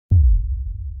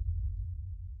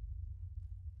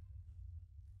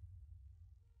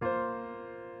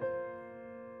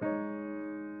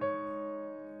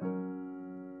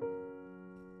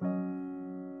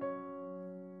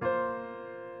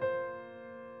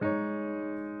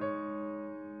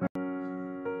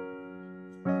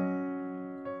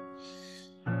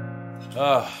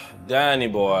Danny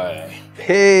boy.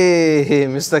 Hey,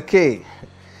 Mr. K.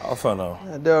 How far now?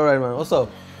 They're alright, man. What's up?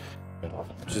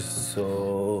 Just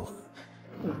so...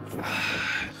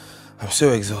 I'm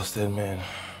so exhausted, man.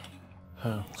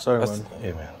 Sorry, man.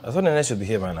 Hey, man. I thought the next should be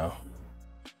here by now.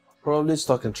 Probably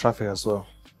stuck in traffic as well.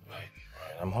 Right.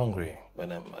 I'm hungry,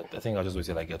 but I think I'll just wait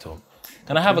till I get home.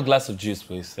 Can I have a glass of juice,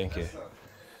 please? Thank you.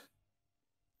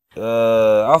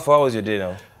 How far was your day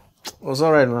now? It was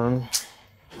alright, man.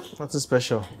 Nothing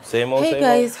special. Same old, hey, same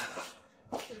guys.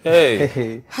 old? Hey.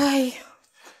 Hey. Hi.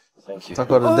 Thank you. Talk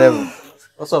about the devil.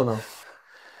 What's up now?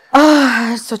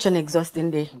 Such an exhausting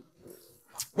day.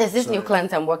 There's this new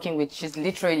client I'm working with. She's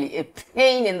literally a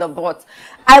pain in the butt.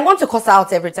 I want to cuss her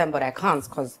out every time, but I can't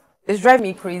because it's driving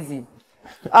me crazy.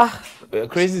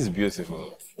 Crazy is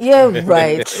beautiful. Yeah,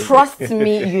 right. Trust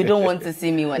me, you don't want to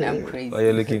see me when I'm crazy. Oh,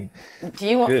 you're looking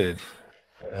good.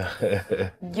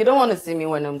 You don't want to see me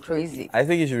when I'm crazy. I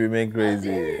think you should remain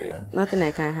crazy. Nothing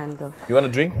I can't handle. You want a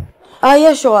drink?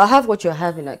 Yeah, sure. I'll have what you're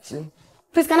having, actually.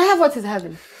 Please, can I have what he's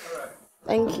having?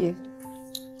 Thank you.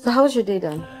 So how was your day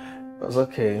then? It was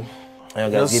okay.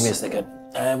 Guys, give me a second.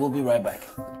 I will be right back.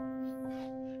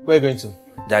 Where are you going to?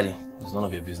 Daddy, it's none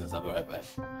of your business. I'll be right back.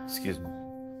 Excuse me.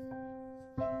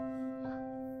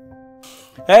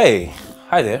 Hey,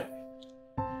 hi there.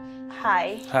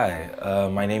 Hi. Hi,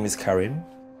 my name is Karim.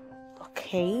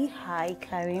 Okay, hi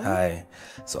Karim. Hi.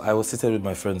 So I was seated with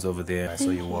my friends over there. I saw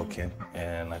you walking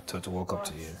and I thought to walk up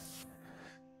to you.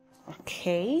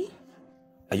 Okay.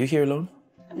 Are you here alone?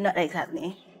 Not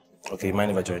exactly. Okay,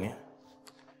 mind if I join you?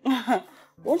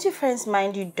 Won't your friends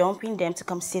mind you dumping them to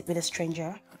come sit with a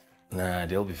stranger? Nah,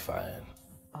 they'll be fine.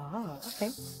 Oh,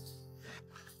 okay.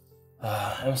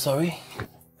 I'm sorry.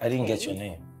 I didn't get your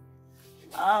name.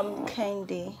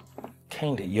 Candy.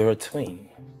 Candy, you're a twin.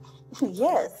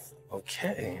 Yes.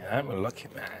 Okay, I'm a lucky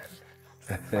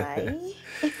man. Why?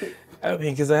 I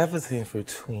mean, because I have a thing for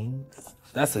twins.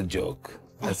 That's a joke.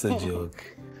 That's a joke.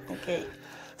 Okay.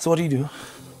 So what do you do?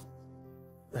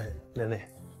 Nene.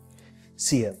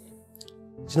 See, do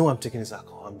you know why I'm taking this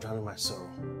alcohol? I'm drowning my sorrow.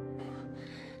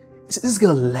 See, this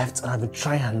girl left and I've been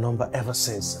trying her number ever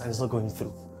since and it's not going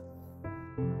through.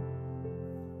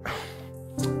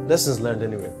 Lessons learned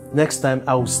anyway. Next time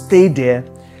I will stay there,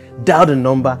 dial the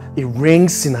number, it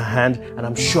rings in her hand, and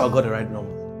I'm sure I got the right number.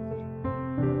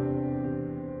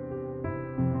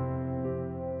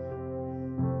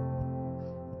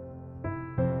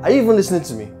 Are you even listening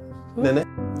to me? Nene?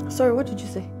 Sorry, what did you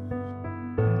say?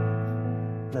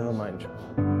 Never mind.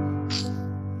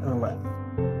 Never mind.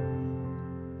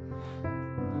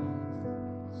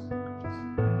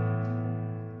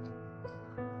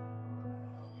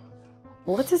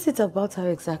 What is it about her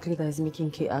exactly that is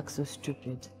making Kay act so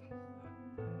stupid?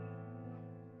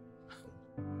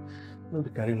 Don't be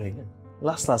carrying again.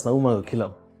 Last, a woman will kill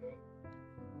him.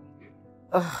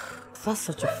 That's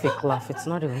such a fake laugh. It's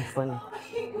not even funny.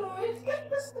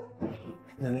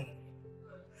 Nene,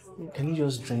 can you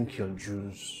just drink your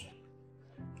juice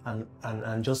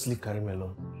and just leave Karim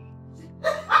alone?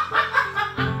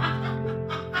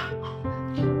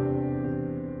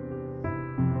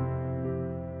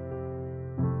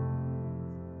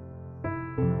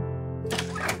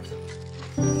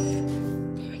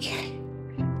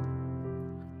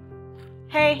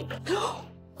 Hey.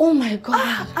 Oh my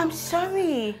God. I'm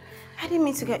sorry. I didn't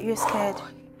mean to get you scared.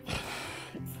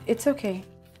 It's okay.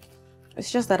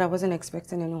 It's just that I wasn't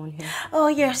expecting anyone here. Oh,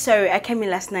 yeah, sorry. I came in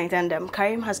last night and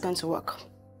Karim has gone to work.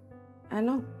 I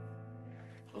know.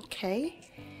 Okay.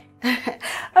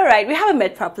 All right, we haven't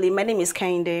met properly. My name is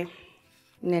Kainde.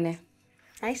 Nene.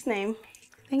 Nice name.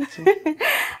 Thank you.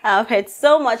 I've heard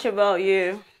so much about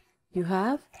you. You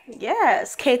have?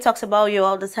 Yes, Kay talks about you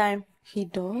all the time. He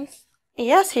does?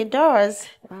 Yes, he does.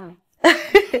 Wow.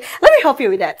 Let me help you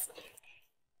with that.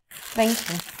 Thank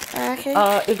you. Okay.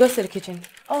 It goes to the kitchen.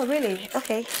 Oh, really?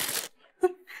 Okay.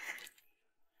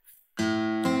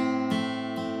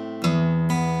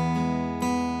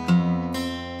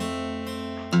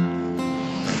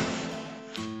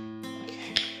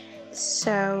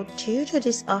 So, do you do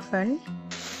this often?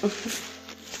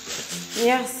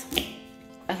 Yes.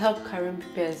 I help Karim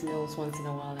prepare his meals once in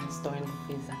a while and store in the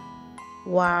freezer.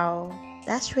 Wow,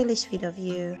 that's really sweet of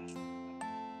you.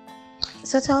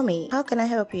 So tell me, how can I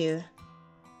help you?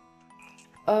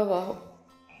 Oh, well,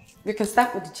 we can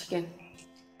start with the chicken.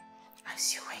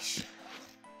 As you wish.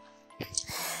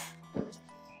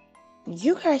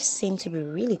 You guys seem to be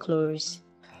really close.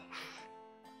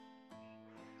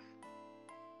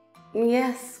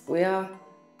 Yes, we are.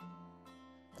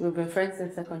 We've been friends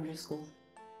since secondary school.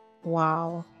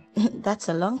 Wow, that's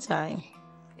a long time.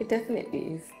 It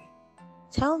definitely is.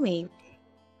 Tell me,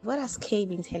 What has Kay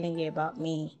been telling you about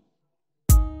me?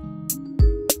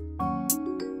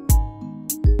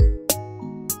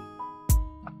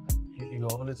 You're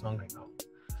always hungry now.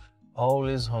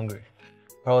 Always hungry.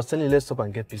 I was telling you, let's stop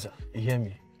and get pizza. You hear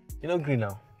me? You're not green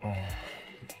now.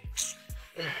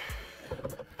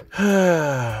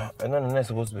 I know Nana's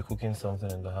supposed to be cooking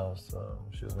something in the house.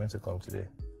 She was meant to come today.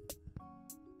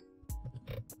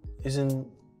 Isn't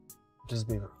this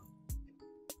baby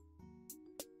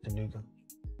the new girl?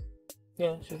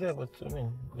 Yeah, she's there, but I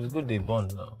mean, it's good they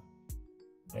bond now.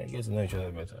 I guess to know each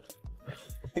other better.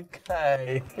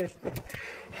 Guy.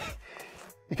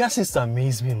 You can't just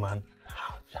amaze me, man.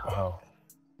 How?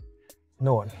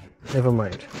 No one. Never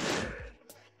mind.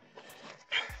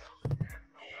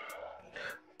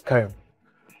 Karim,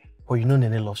 but you know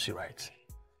Nene loves you, right?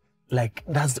 Like,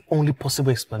 that's the only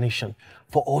possible explanation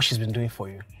for all she's been doing for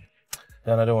you.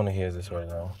 Dan, I don't want to hear this right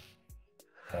now.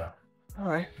 Yeah.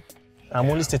 Alright. I'm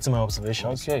only stating my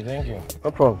observations. Okay, thank you.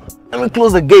 No problem. Let me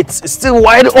close the gates. It's still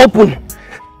wide open.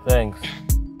 Thanks.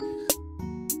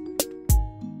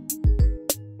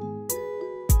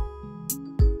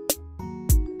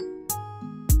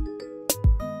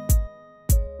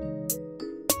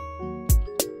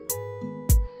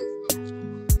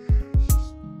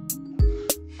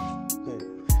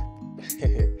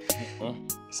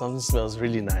 Something smells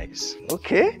really nice.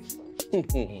 Okay.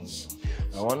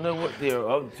 I wonder what they're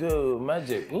up to.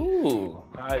 Magic. Ooh,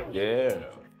 hi there.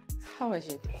 How was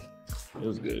it? It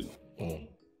was good.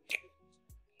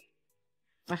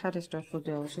 I had a stressful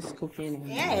day. I was just cooking.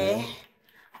 Yeah.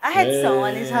 I heard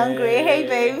someone is hungry. Hey,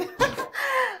 babe.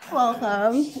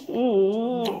 Welcome.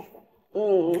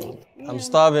 I'm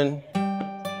starving.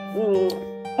 How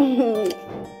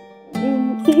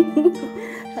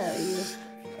are you?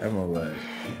 I'm alright.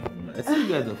 I see you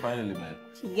guys are finally met.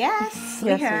 Yes, we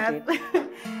Yes, we have.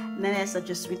 Nana is such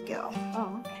a sweet girl.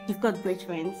 Oh, you've got great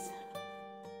friends.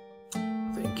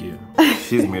 Thank you.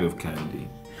 She's made of candy.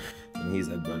 And he's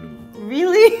at balloon.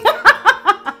 Really?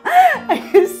 Are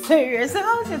you serious?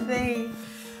 How was your day?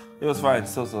 It was fine.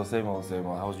 So, same old, same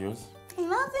old. How's yours?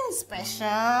 Nothing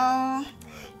special.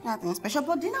 Nothing special,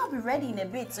 but dinner will be ready in a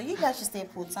bit, so you guys should stay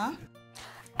put, huh?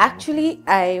 Actually,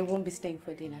 I won't be staying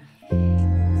for dinner.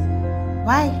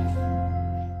 Why?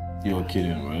 You're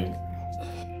kidding, right?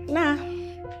 Nah,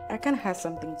 I kind of have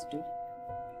something to do.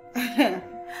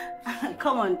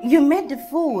 Come on, you made the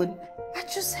food. I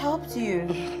just helped you.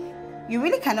 You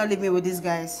really cannot leave me with these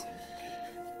guys.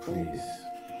 Please,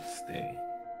 stay.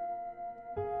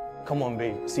 Come on,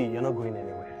 babe. See, you're not going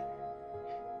anywhere.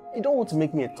 You don't want to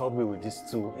make me a third wheel with these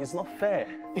two. It's not fair.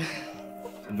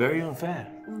 Very unfair.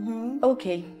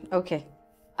 Okay.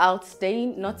 I'll stay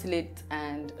not late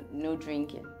and no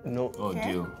drinking. No. Oh,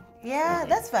 Okay. deal. Yeah,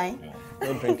 that's fine.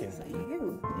 No drinking.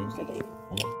 You.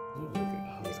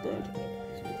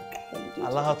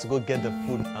 Allow her to go get the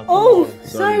food. And Oh, come on.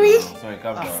 sorry. Sorry,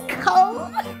 calm down.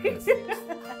 Come.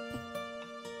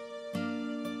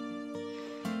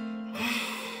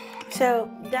 So,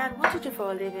 Dad, what do you do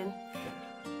for a living?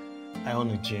 I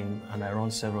own a gym and I run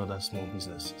several other small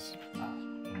businesses.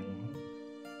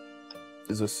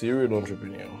 He's a serial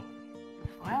entrepreneur.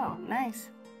 Wow, nice.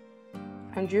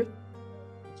 And you?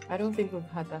 I don't think we've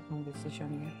had that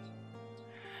conversation yet.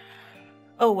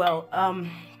 Oh, well, I'm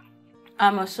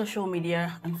a social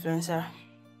media influencer.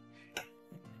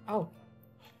 Oh,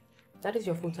 that is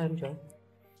your full-time job?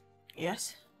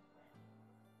 Yes.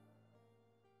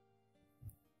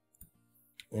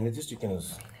 And this chicken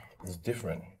is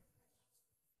different.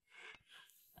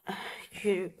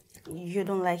 You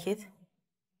don't like it?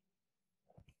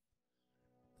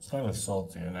 It's kind of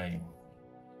salty, and I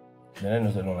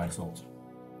knows I don't like salt.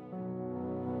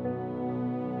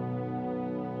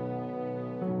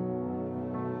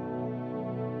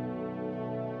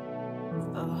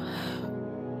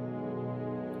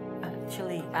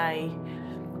 Actually, I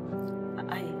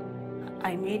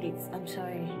made it. I'm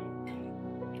sorry.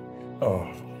 Oh,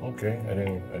 okay. I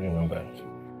didn't know that.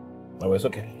 Oh, it's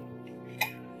okay.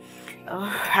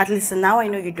 At least now I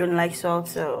know you don't like salt,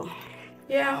 so...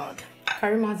 Yeah.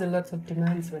 Karim has a lot of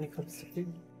demands when it comes to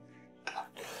food.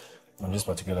 I'm just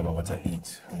particular about what I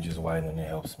eat, which is why Nene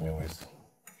helps me with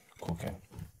cooking.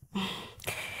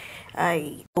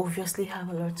 I obviously have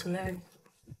a lot to learn.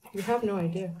 You have no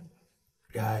idea.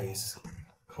 Guys,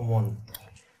 come on.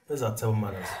 These are table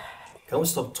manners. Can we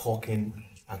stop talking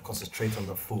and concentrate on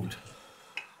the food?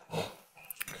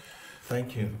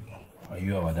 Thank you. Are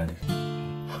you our daddy?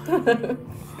 And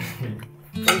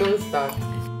don't start.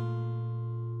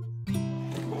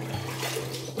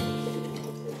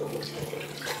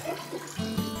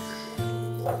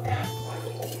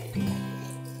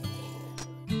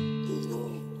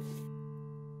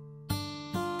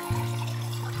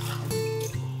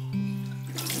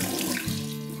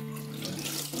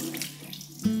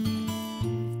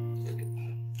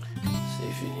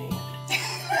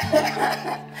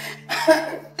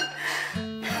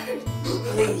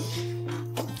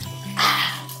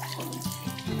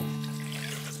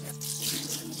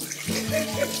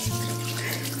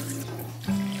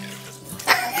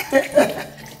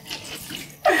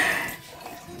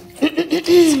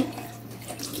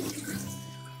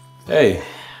 Hey.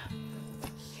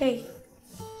 Hey.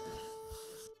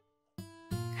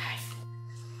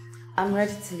 I'm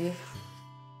ready to leave.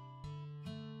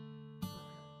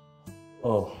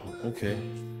 Oh, okay.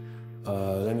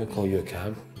 Let me call you a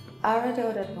cab. I already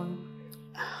ordered one.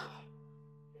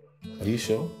 Are you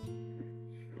sure?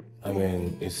 I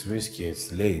mean, it's risky,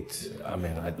 it's late. I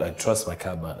mean, I trust my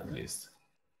cab man at least.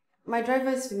 My driver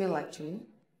is female, actually.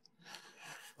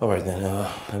 All right, then,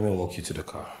 let me walk you to the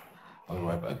car. I'll be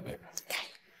right back, babe.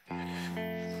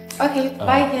 Okay,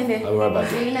 bye, Kende. I'll be right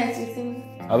back. Really nice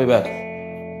meeting you. I'll be back.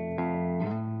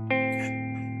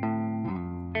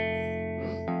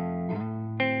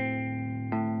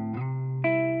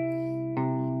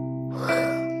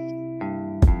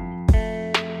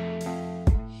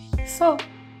 So,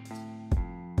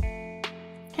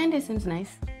 Kende seems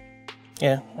nice.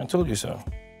 Yeah, I told you so.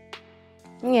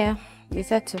 Yeah, you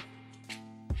said so.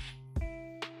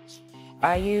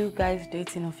 Are you guys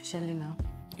dating officially now?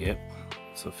 Yep,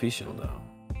 it's official now.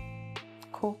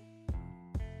 Cool.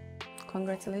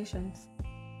 Congratulations.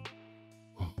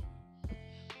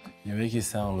 You make it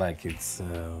sound like it's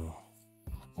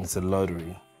a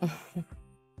lottery.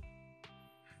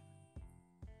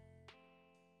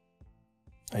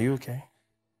 Are you okay?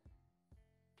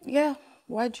 Yeah,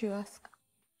 why'd you ask?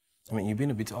 I mean, you've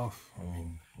been a bit off. I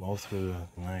mean, all through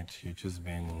the night, you've just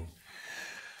been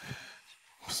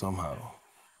somehow.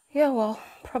 Yeah, well,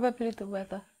 probably the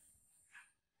weather.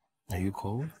 Are you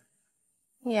cold?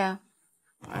 Yeah,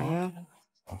 I am.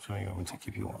 I'm sorry, you want me to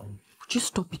keep you warm. Would you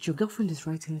stop it? Your girlfriend is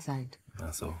right inside.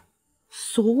 That's all.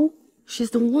 So?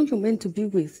 She's the one you're meant to be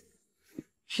with.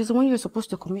 She's the one you're supposed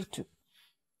to commit to.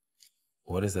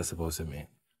 What is that supposed to mean?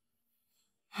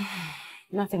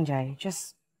 Nothing, Jai.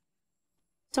 Just...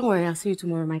 Don't worry, I'll see you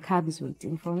tomorrow. My cab is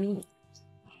waiting for me.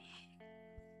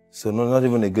 So no, not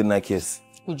even a good night kiss?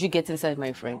 Would you get inside,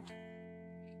 my friend?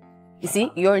 You see,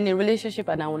 you're in a relationship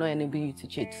and I will not enable you to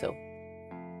cheat, so...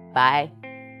 Bye.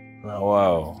 Oh,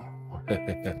 wow.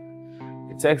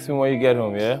 You text me when you get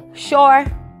home, yeah? Sure.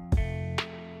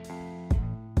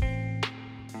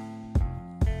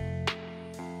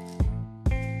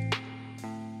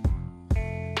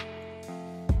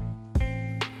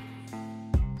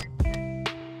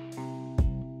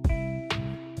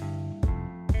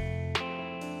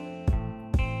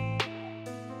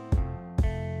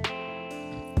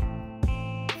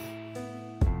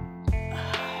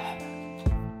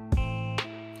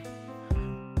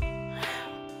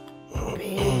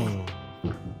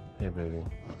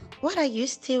 What are you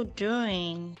still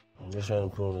doing? I'm just trying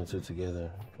to pull the two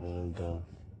together and I'm done.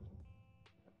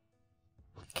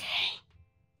 Okay.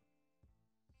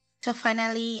 So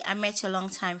finally, I met your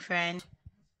longtime friend.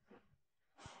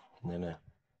 Nene.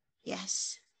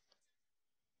 Yes.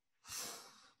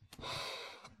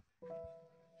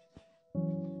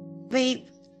 Babe,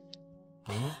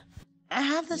 I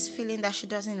have this feeling that she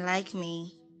doesn't like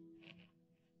me.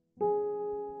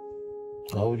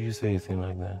 Why would you say a thing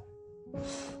like that?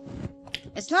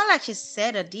 It's not like she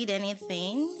said or did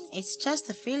anything. It's just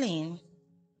a feeling.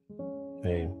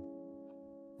 Babe,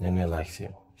 Nene likes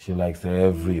you. She likes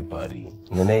everybody.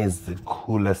 Nene is the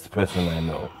coolest person I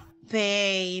know.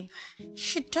 Babe,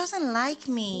 she doesn't like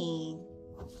me.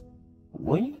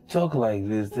 When you talk like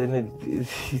this, then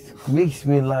it makes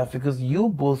me laugh because you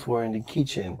both were in the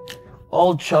kitchen,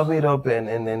 all chopping it up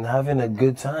and having a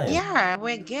good time. Yeah,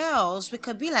 we're girls. We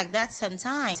could be like that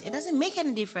sometimes. It doesn't make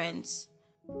any difference.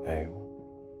 Babe,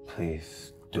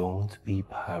 please don't be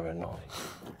paranoid,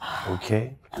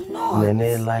 okay? I'm not.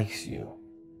 Nene likes you.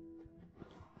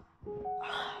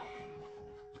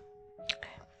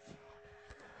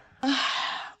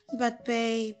 But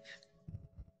babe,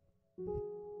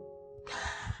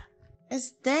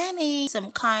 is there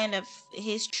some kind of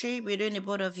history between the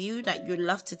both of you that you'd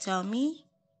love to tell me?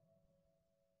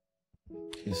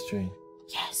 History?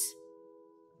 Yes.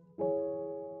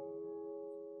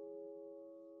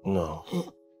 No.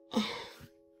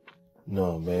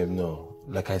 No, babe, no.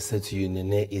 Like I said to you,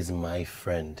 Nene is my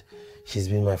friend. She's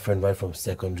been my friend right from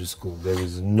secondary school. There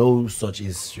is no such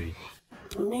history.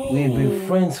 We've been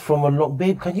friends from a long...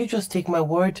 Babe, can you just take my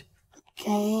word?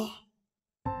 Okay.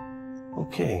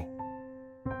 Okay.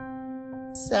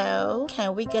 So,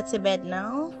 can we get to bed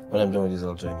now? When I'm done with this,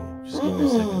 I'll join you. Just give me a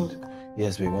second.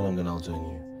 Yes, babe, when I'm done, I'll join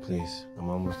you. Please, I'm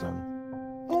almost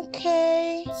done.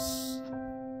 Okay.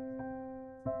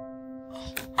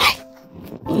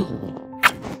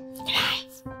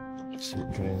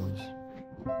 Sweet dreams.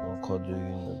 I'll cuddle you in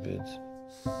a bit.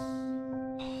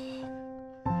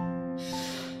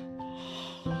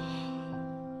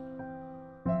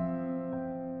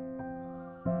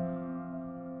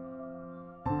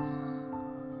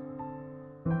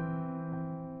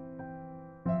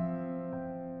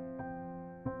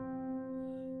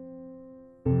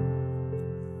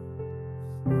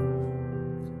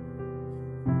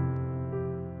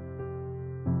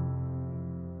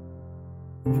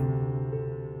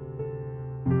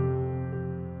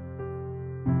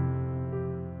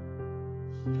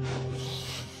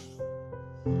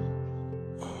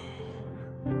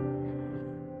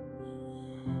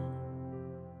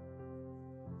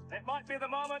 Be the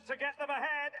moment to get them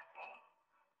ahead.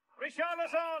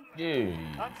 Richarlison.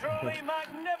 Yeah. A truly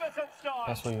magnificent start.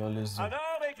 That's what you always do. An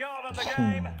early goal in the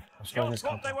game. Just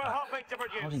what they were hoping to How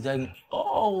produce. did I?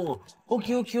 Oh,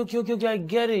 okay. I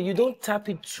get it. You don't tap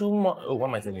it too much. Oh, what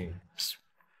am I telling you?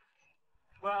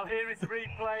 Well, here is the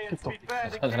replay. And to be fair,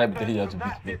 the How can I be telling you how to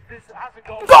that beat me? this hasn't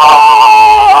gone.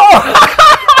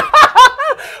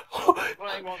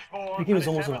 Playing once more. Give me and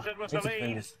some more. it's Everton with the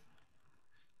lead. This.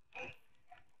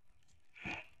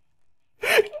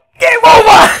 Game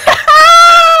over!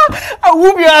 I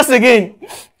whoop your ass again.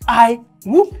 I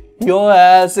whoop your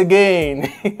ass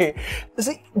again.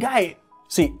 See, guy,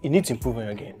 see, you need to improve on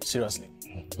your game. Seriously.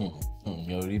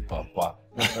 You're papa.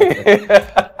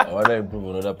 I want to improve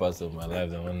on other parts of my life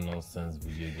than one nonsense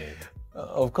video game.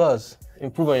 Of course,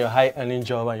 improve on your high earning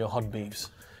job and your hot babes.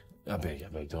 I beg,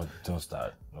 don't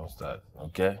start. Don't start,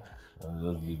 okay?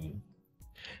 I'll just leave you.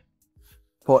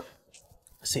 But,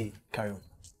 see, carry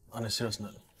on a serious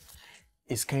note.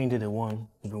 Is Kehinde the one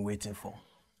you've been waiting for?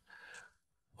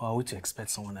 Or are we to expect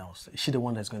someone else? Is she the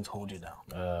one that's going to hold you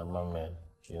down? My man,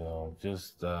 you know,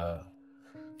 just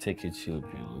take a chill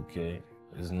pill, okay?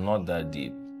 It's not that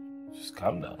deep. Just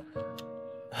calm down.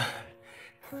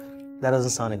 That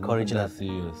doesn't sound encouraging. That's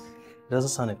serious. It doesn't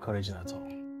sound encouraging at all.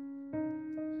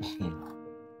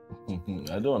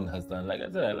 I don't understand. Like I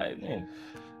said,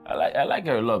 I like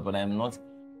her a lot, but I'm not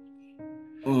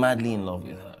madly in love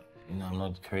with her. You know, I'm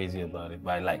not crazy about it,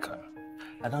 but I like her.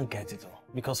 I don't get it all.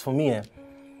 Because for me,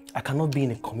 I cannot be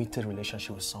in a committed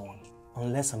relationship with someone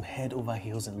unless I'm head over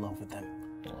heels in love with them.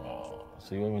 Oh,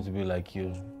 so you want me to be like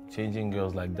you, changing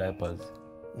girls like diapers?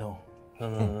 No.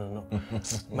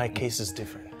 My case is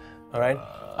different. All right?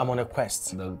 I'm on a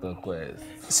quest. Dr. Quest.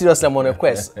 Seriously, I'm on a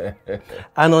quest.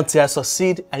 And until I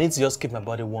succeed, I need to just keep my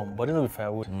body warm. Body not be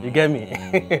firewood. You get me?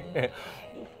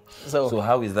 So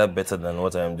how is that better than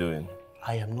what I'm doing?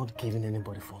 I am not giving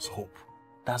anybody false hope.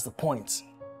 That's the point.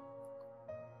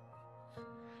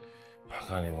 I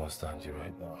can't even stand you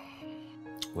right now.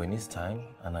 When it's time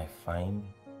and I find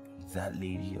that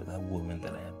lady or that woman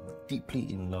that I am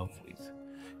deeply in love with,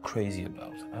 crazy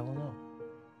about, I will know.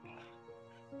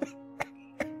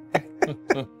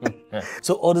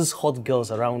 So all these hot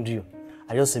girls around you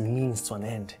are just a means to an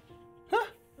end.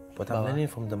 But I'm learning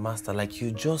from the master, like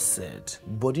you just said,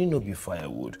 body no be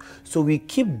firewood. So we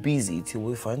keep busy till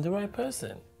we find the right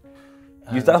person.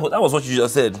 That was what you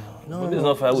just said. No, Body is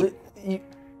not firewood.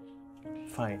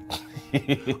 Fine.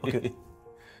 Okay.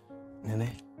 Nene,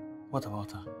 what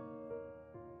about her?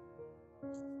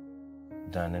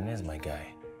 Dan, Nene's my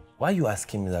guy. Why are you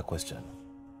asking me that question?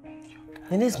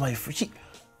 Nene's my friend.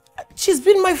 She's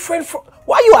been my friend for...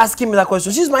 Why are you asking me that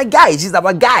question? She's my guy. She's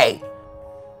our guy.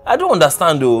 I don't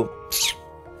understand though.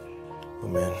 Oh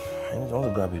man, I want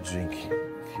to grab a drink.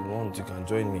 If you want, you can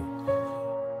join me.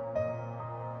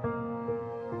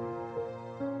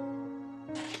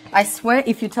 I swear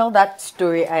if you tell that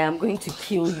story, I am going to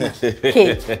kill you.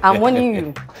 Okay, I'm warning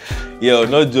you. Yo,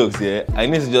 no jokes, yeah. I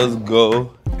need to just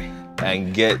go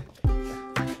and get...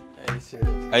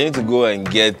 I need to go and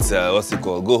get, what's it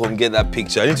called? Go home, get that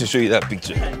picture. I need to show you that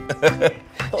picture.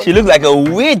 She looks like a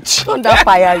witch. Don't that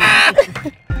fire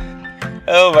you.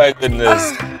 Oh my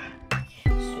goodness.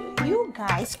 You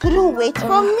guys couldn't wait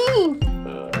for me.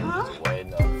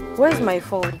 Where's my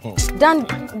phone? Dan,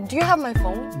 do you have my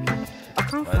phone? I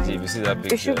can't find If you see that it.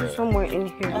 picture, It should be somewhere in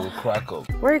here. you'll crack up.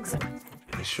 Where is it?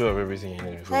 Be sure of everything you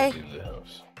need before Hey. you leave the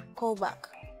house. Call back.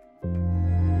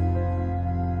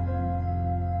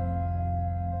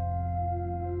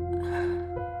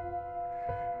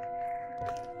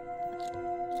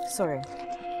 Sorry.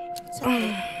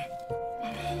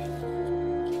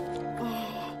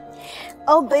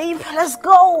 Oh, babe, let's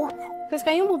go. Please,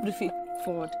 can you move the feet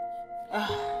forward?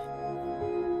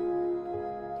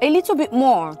 A little bit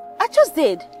more. I just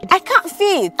did. I can't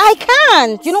fit. I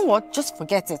can't. You know what? Just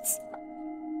forget it.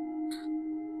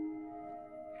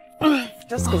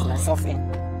 Just squeeze myself in.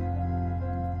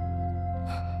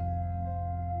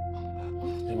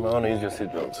 You might want to use your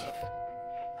seatbelt.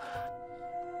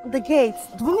 The gate.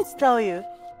 Do you want me to tell you?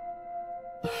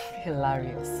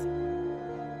 Hilarious.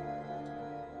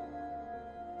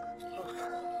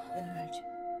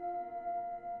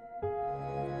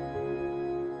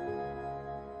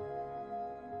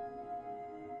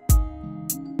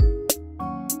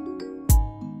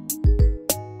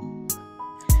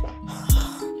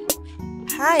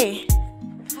 Hi.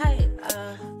 Hi.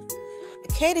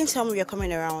 Kay didn't tell me you're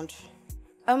coming around.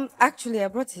 Actually, I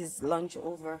brought his lunch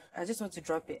over. I just want to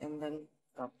drop it and then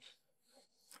stop.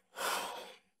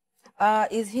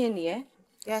 Is he in here?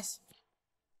 Yes.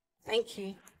 Thank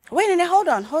you. Wait a minute, hold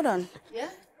on. Yeah?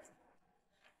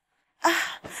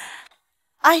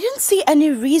 I didn't see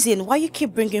any reason why you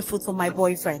keep bringing food for my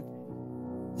boyfriend.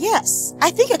 Yes,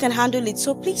 I think I can handle it,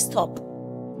 so please stop.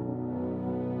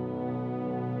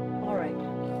 All right.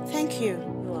 Thank you.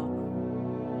 You're welcome.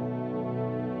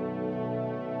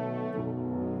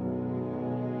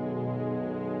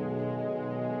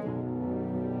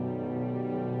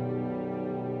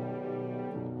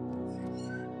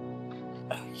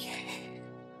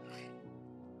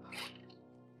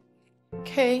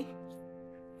 Okay.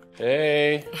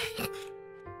 Hey.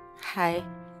 Hi.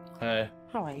 Hi.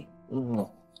 How are you? Mm.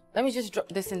 Let me just drop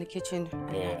this in the kitchen.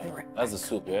 Yeah. That's the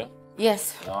soup, yeah?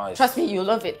 Yes. Nice. Trust me, you'll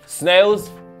love it. Snails?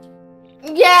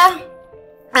 Yeah.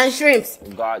 And shrimps.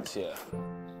 Gotcha.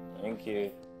 Thank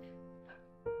you.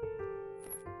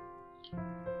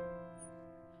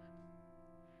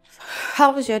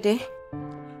 How was your day?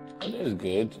 It is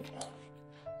good.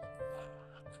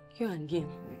 You and Game.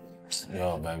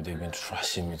 Yo, babe, they've been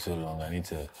trashing me too long. I need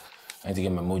to get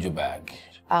my mojo back.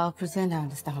 I'll pretend I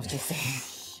understand what you're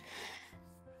saying.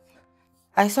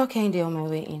 I saw Candy on my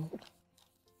way in.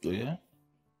 Oh, yeah?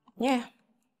 Yeah.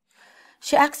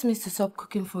 She asked me to stop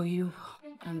cooking for you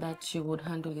and that she would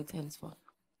handle it henceforth.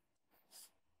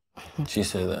 She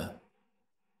said that?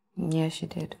 Yeah, she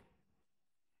did.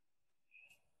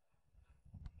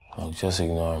 Oh, just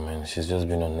ignore her, man. She's just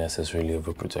been unnecessarily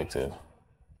overprotective.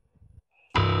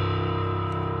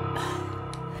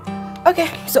 Okay,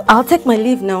 so I'll take my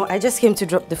leave now. I just came to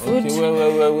drop the food.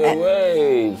 Okay,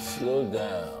 wait. Slow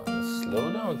down.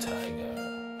 Slow down, Tiger.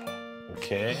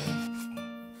 Okay?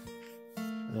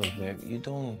 No, babe, you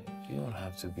don't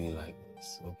have to be like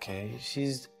this, okay?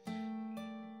 She's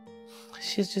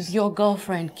just... Your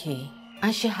girlfriend, Kay,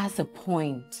 and she has a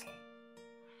point.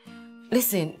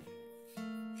 Listen,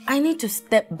 I need to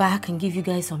step back and give you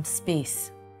guys some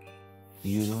space.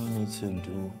 You don't need to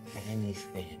do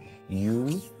anything.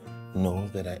 You know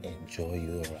that I enjoy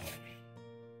you around.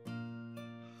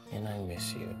 And I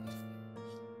miss you.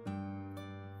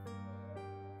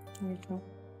 You do.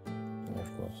 Of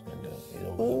course I do. You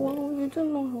don't Oh, you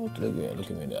don't know how to. look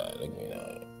at me now. Look at me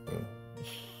now.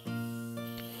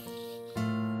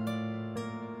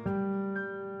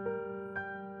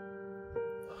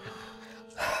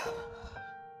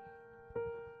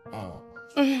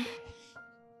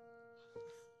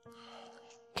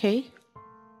 Okay.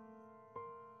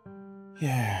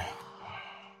 Yeah.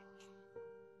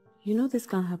 You know this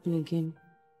can't happen again.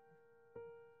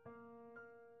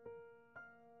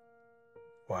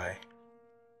 Why?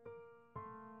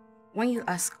 When you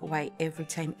ask why every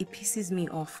time, it pisses me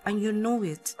off, and you know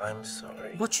it. I'm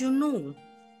sorry. But you know.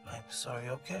 I'm sorry,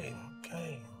 okay.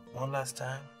 One last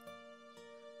time.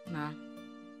 Nah.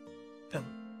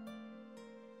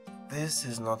 This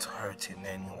is not hurting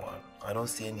anyone. I don't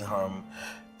see any harm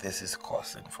this is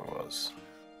causing for us.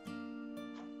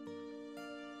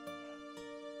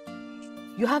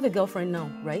 You have a girlfriend now,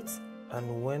 right?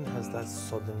 And when has that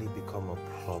suddenly become a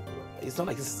problem? It's not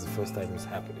like this is the first time it's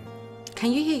happening.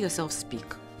 Can you hear yourself speak?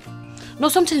 No,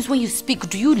 sometimes when you speak,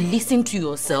 do you listen to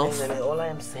yourself? And all I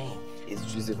am saying is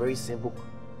just a very simple...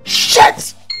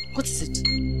 Shit! What is it?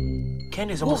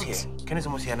 Kenny's almost here. Kenny's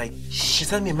almost here, and she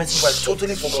sent me a message, but I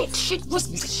totally forgot. Shit, what's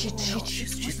this?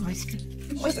 Shit, my sleep.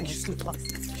 Where's my sleep?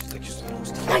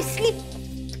 My sleep!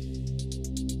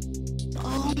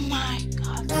 Oh my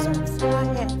God,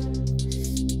 Scarlet.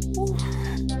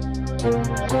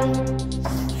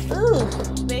 Ooh,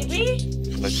 baby?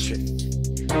 Let's check.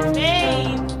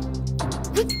 Babe!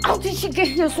 How did she get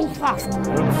here so fast?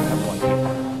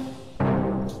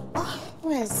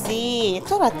 Where is he? I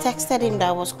thought I texted him that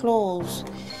I was close.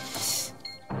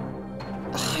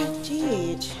 I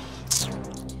did.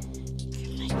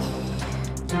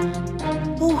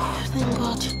 Oh, thank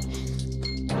God.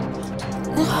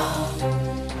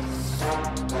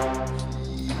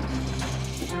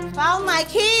 Found my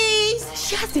keys.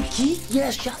 She has the key?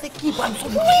 Yes, she has the key, but I'm so...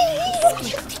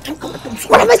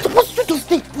 What am I supposed to do?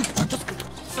 Stay.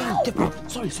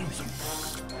 Sorry.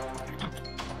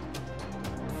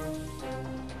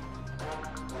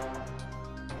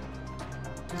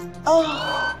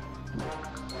 Oh,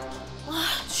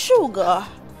 sugar.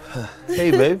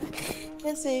 Hey, babe.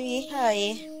 Yes, baby.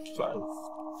 Hi. Fine.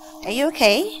 Are you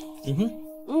okay? Mm-hmm.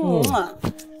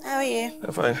 How are you?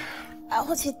 I'm fine. How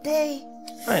was your day?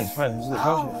 Fine.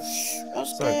 Oh,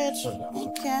 that's good.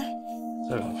 Okay.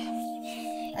 Sorry.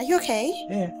 Are you okay?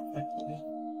 Yeah.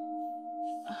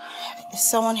 Is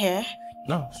someone here?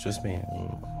 No, it's just me.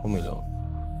 I'm home alone.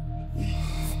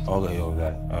 Okay, yo,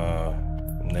 guy.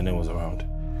 Nene was around.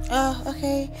 Oh,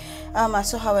 okay. I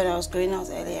saw her when I was going out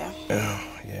earlier. Oh,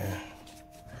 yeah.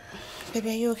 Baby,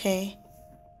 are you okay?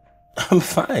 I'm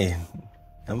fine.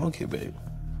 I'm okay, babe.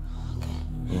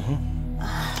 Okay.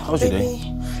 How's your day?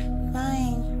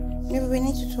 Fine. Maybe we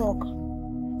need to talk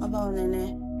about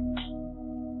Nene.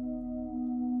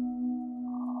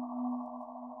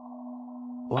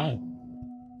 Why?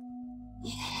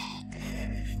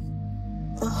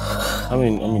 I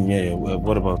mean, yeah.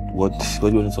 What about what do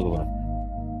you want to talk about?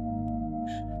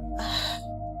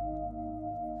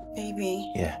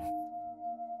 Baby. Yeah.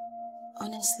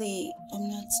 Honestly, I'm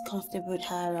not comfortable with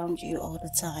her around you all the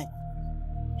time.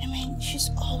 I mean, she's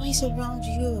always around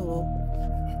you.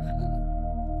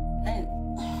 And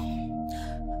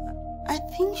I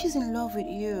think she's in love with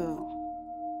you.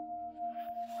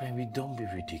 Baby, don't be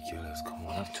ridiculous. Come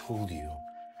on, I've told you.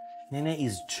 Nene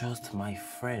is just my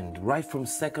friend, right from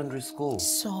secondary school.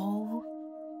 So?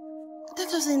 That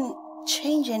doesn't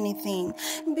change anything.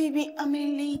 Baby, I'm a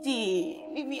lady.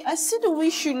 Baby, I see the way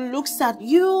she looks at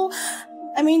you.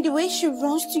 I mean, the way she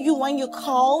runs to you when you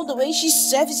call, the way she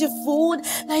serves your food,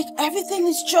 like everything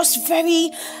is just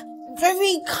very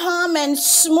calm and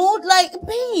smooth. Like,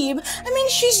 babe, I mean,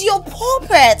 she's your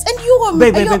puppet, and you are...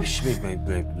 Babe,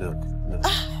 look.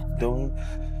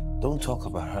 Don't talk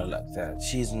about her like that.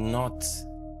 She's not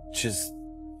just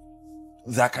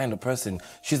that kind of person.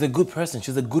 She's a good person.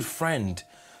 She's a good friend.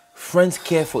 Friends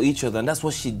care for each other, and that's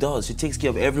what she does. She takes care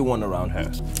of everyone around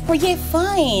her. Oh, yeah,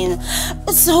 fine.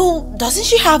 So, doesn't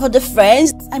she have other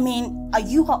friends? I mean, are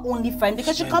you her only friend?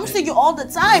 Because she comes to you all the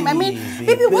time. I mean,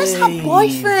 baby, where's her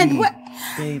boyfriend?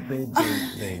 Babe.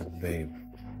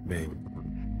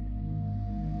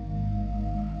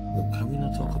 Look, can we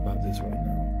not talk about this right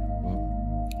now?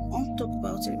 I'll talk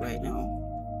about it right now.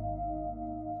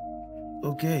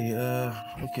 Okay,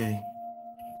 okay.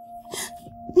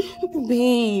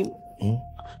 Babe,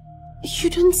 you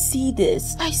don't see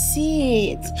this. I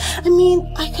see it. I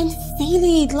mean, I can feel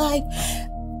it. Like,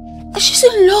 she's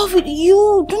in love with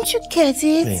you. Don't you get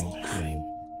it? Babe,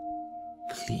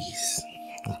 please.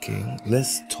 Okay,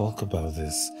 let's talk about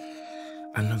this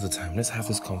another time. Let's have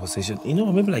this conversation. You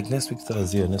know, maybe like next week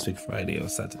Thursday or next week Friday or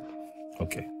Saturday.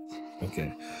 Okay.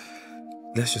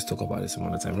 Let's just talk about it some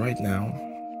other time. Right now,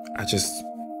 I just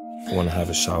want to have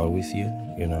a shower with you,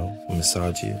 you know,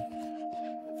 massage you,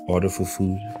 order for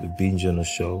food, binge on a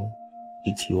show,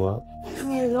 eat you up. Leave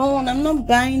me alone. I'm not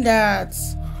buying that.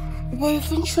 We're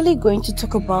eventually going to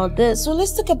talk about this. So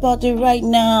let's talk about it right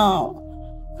now.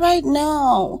 Right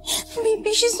now.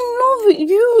 Baby, she's in love with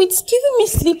you. It's giving me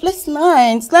sleepless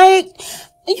nights. Like,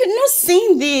 you're not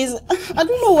seeing this. I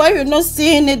don't know why you're not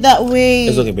seeing it that way.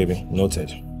 It's okay, baby.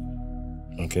 Noted.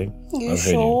 Okay? You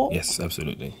sure? Yes,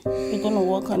 absolutely. You're gonna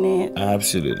work on it.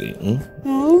 Absolutely.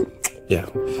 Yeah.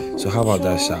 So how about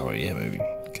that shower? Yeah, baby.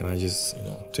 Can I just,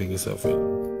 take this selfie?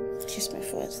 Kiss me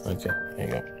first. Okay, here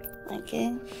you go.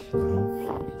 Okay.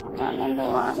 Another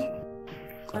one.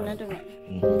 Another one.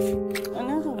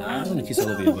 I want to kiss all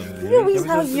of you, baby. You always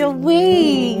have your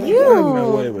way. I'm on my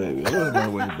way, baby.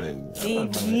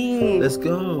 Baby. Let's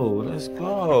go.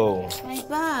 My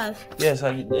bag. Yes,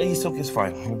 it's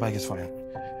fine. Your bag is fine.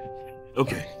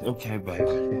 Okay, babe.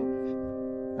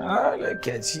 Ah, look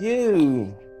at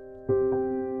you.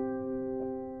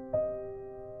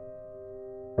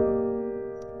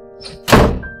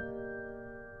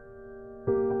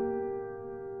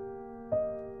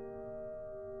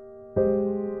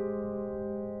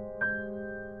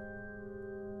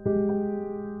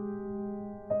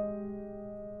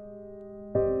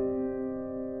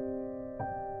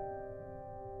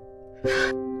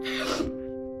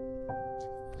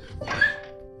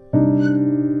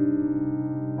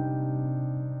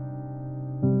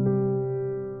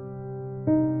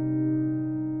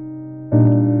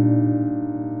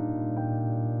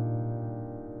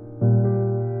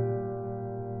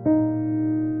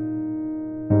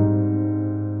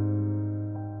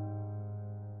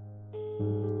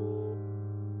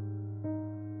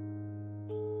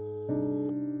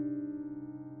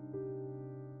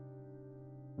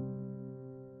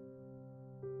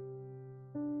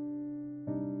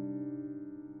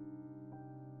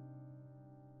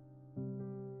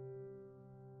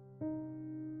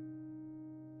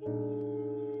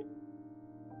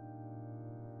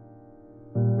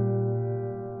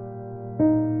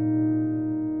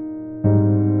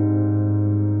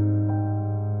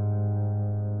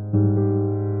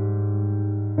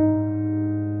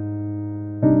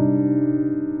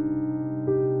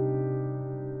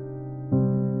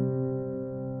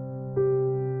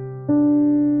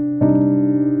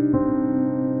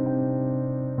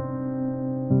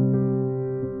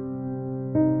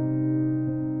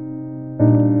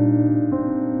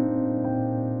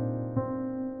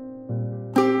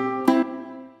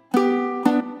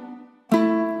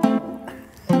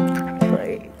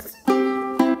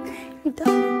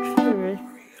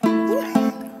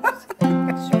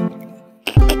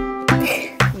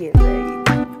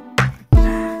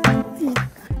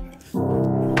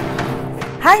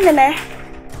 Hi, Nene.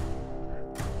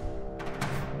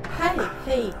 Hi,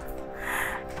 hey.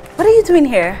 What are you doing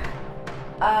here?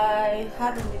 I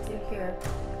have a meeting here.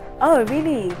 Oh,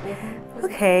 really?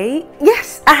 Okay.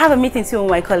 Yes, I have a meeting too with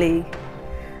my colleague.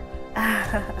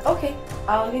 Okay,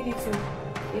 I'll leave you to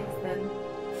it then.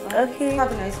 Okay.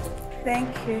 Have a nice day.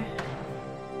 Thank you.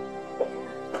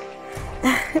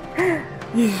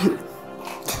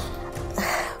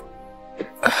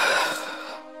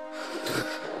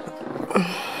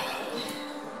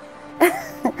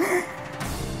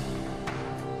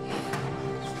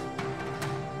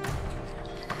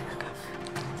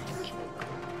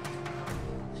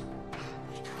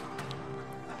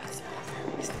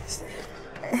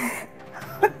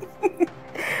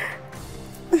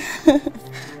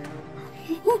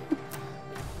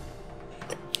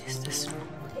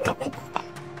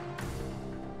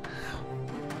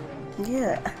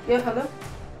 Yeah, hello?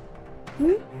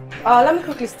 Let me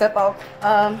quickly step out.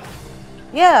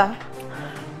 Yeah.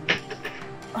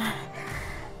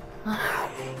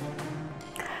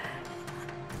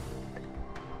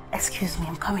 Excuse me,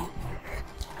 I'm coming.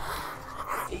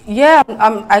 Yeah,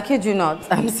 I kid you not.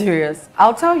 I'm serious.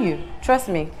 I'll tell you. Trust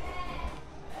me.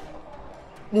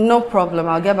 No problem.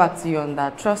 I'll get back to you on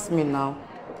that. Trust me now.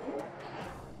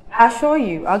 I assure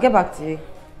you. I'll get back to you.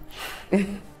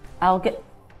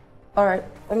 All right.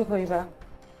 Let me call you back.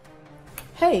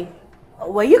 Hey.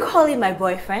 Were you calling my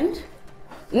boyfriend?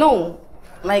 No.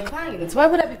 My client. Why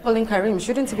would I be calling Karim?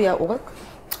 Shouldn't he be at work?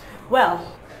 Well,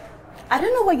 I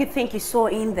don't know what you think you saw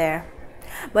in there,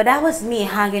 but that was me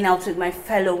hanging out with my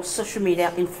fellow social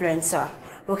media influencer,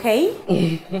 okay?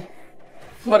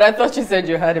 But I thought you said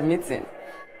you had a meeting.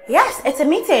 Yes, it's a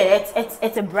meeting.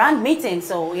 It's a brand meeting,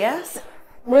 so yes.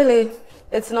 Really?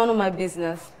 It's none of my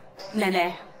business.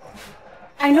 Nene,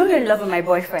 I know you're in love with my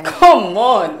boyfriend. Come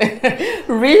on.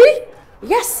 Really?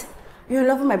 Yes, you're in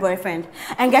love with my boyfriend.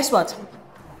 And guess what?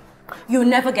 You'll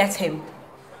never get him.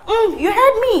 You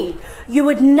heard me. You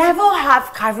would never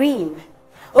have Karim.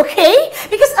 Okay?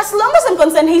 Because as long as I'm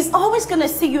concerned, he's always going to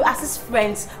see you as his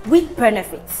friends with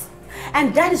benefits.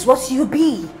 And that is what you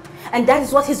be. And that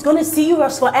is what he's going to see you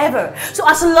as forever. So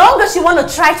as long as you want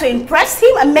to try to impress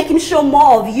him and make him show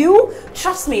more of you,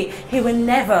 trust me, he will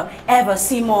never, ever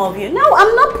see more of you. No,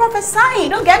 I'm not prophesying.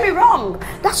 Don't get me wrong.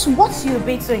 That's what you'll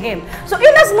be to him. So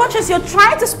in as much as you're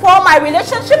trying to spoil my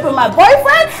relationship with my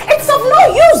boyfriend, it's of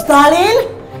no use,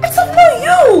 darling. It's of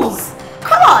no use.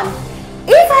 Come on.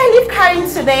 If I leave Karen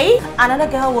today, another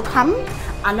girl will come.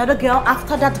 Another girl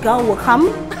after that girl will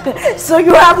come. So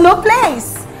you have no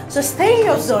place. So stay in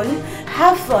your zone,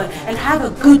 have fun, and have a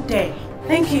good day.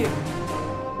 Thank you.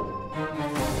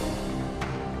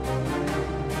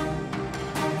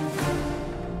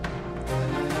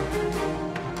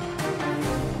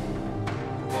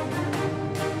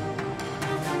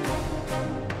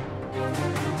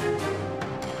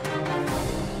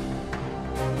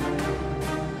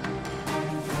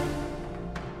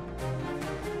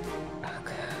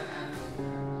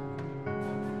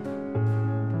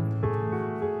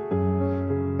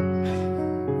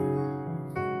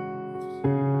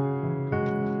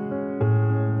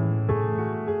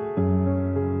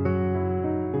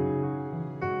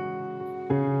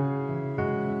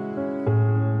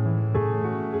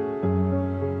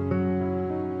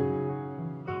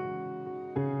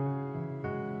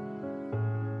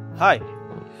 Hi.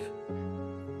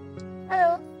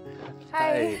 Hello.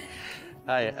 Hi.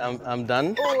 Hi, I'm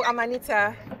Dan. Oh, I'm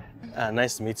Anita.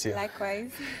 Nice to meet you.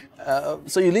 Likewise.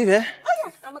 So you live here? Oh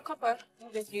yeah, I'm a couple.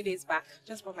 Moved a few days back.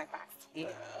 Just bought my bags. Yeah.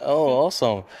 Oh,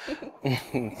 awesome.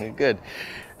 Good.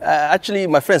 Actually,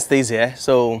 my friend stays here,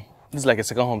 so this is like a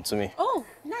second home to me. Oh,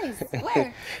 nice.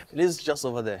 Where? It is just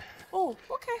over there. Oh,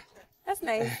 okay. That's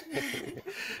nice.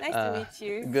 Nice to meet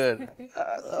you. Good.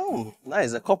 Oh,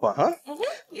 nice. A copper, huh?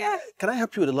 Yeah. Can I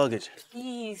help you with the luggage?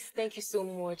 Please, thank you so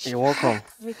much. You're welcome.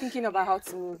 I've been thinking about how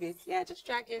to move it. Yeah, just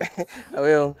drag it. I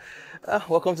will.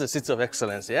 Welcome to the City of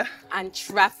Excellence, yeah? And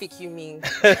traffic, you mean?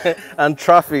 And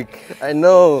traffic. I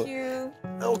know. Thank you.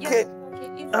 Okay. Yeah,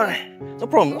 okay, All right. No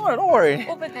problem. Don't worry.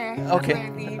 Over there.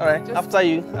 Okay. All right. After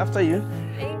you. After you.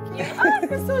 Thank you. Oh,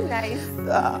 that's so nice.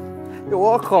 You're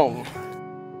welcome.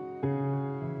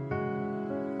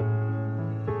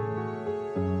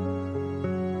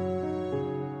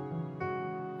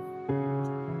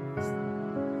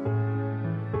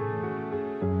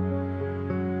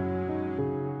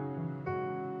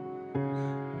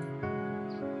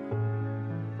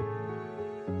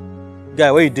 Guy,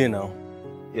 what you doing now?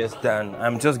 Yes, Dan.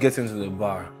 I'm just getting to the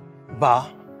bar. Bar?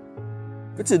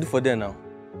 What you do for there now?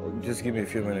 Just give me a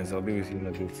few minutes. I'll be with you in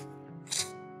a bit.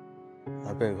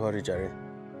 I beg, hurry, Jerry.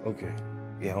 Okay.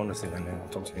 Yeah, I want to say that now. I'll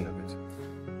talk to you in a bit.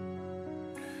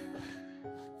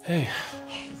 Hey.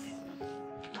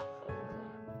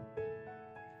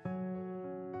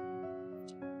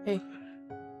 Hey.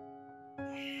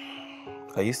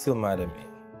 Are you still mad at me?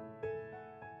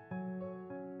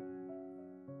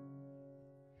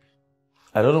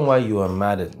 I don't know why you are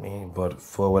mad at me, but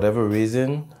for whatever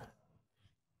reason,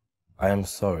 I am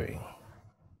sorry.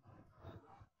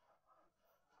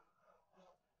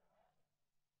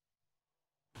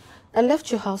 I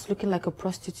left your house looking like a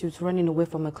prostitute running away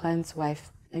from a client's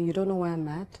wife, and you don't know why I'm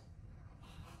mad?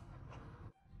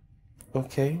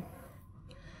 Okay.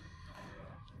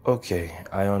 Okay,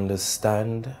 I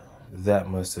understand that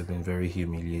must have been very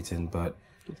humiliating, but...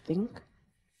 You think?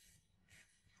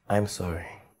 I'm sorry.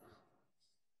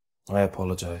 I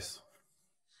apologize.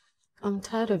 I'm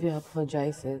tired of you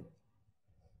apologizing.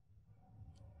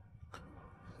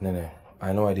 Nene,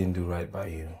 I know I didn't do right by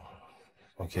you.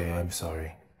 Okay, I'm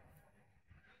sorry.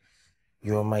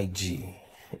 You're my G.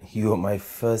 You're my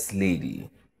first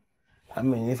lady. I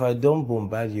mean, if I don't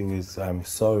bombard you with I'm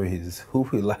sorry, who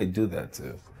will I do that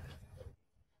to?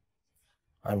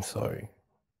 I'm sorry.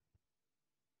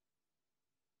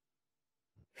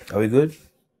 Are we good?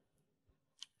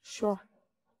 Sure.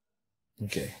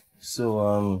 Okay.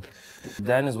 So,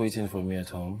 Dan is waiting for me at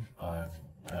home. I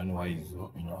don't know why he's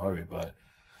in a hurry, but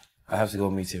I have to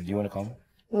go meet him. Do you want to come?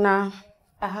 Nah,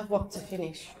 I have work to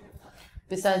finish.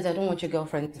 Besides, I don't want your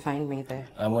girlfriend to find me there.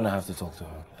 I'm gonna have to talk to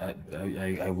her.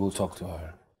 I will talk to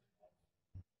her.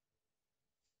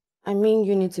 I mean,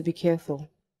 you need to be careful.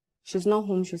 She's not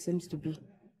whom she seems to be.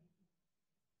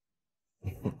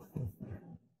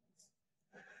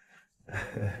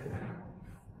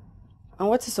 And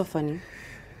what is so funny?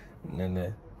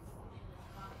 Nene,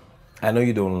 I know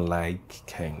you don't like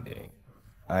candy.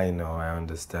 I know, I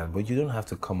understand, but you don't have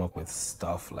to come up with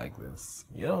stuff like this.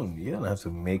 You don't have to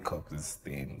make up these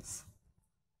things.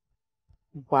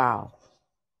 Wow.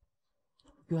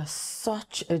 You are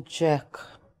such a jerk.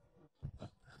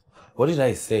 What did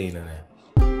I say, Nene?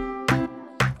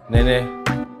 Nene?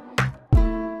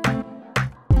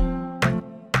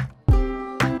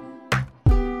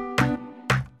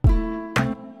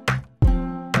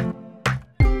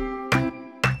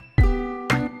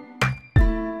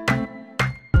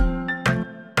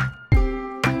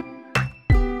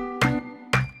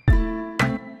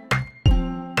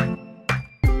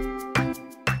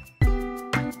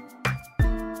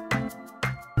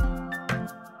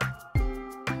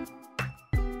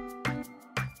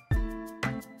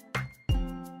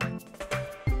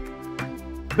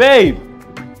 Babe!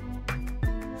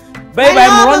 Babe,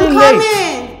 I'm running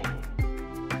late!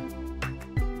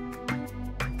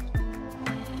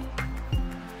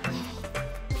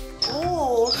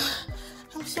 Oh,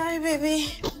 I'm sorry,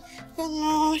 baby.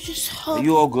 Oh, no, just hold. Are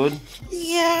you all good?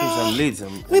 Yeah. Because I'm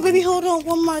late. Wait, baby, hold on.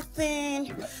 One more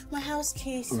thing. My house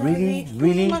keys. Sorry. Really?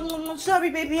 Really? No. Sorry,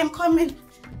 baby. I'm coming.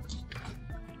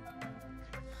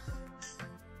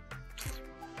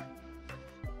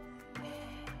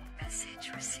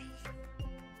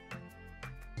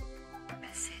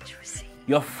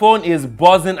 Your phone is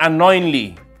buzzing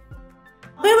annoyingly.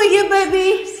 Where were you,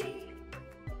 baby?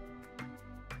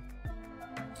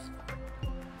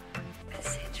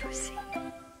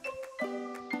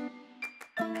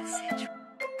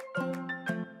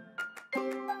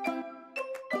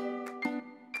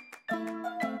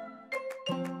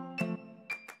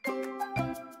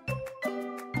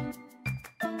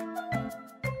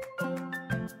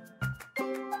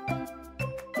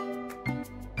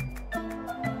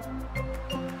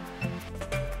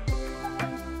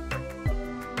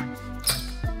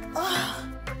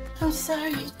 I'm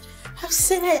sorry. I've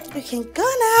seen it. We can go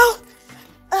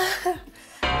now.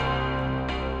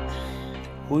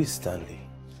 Who is Stanley?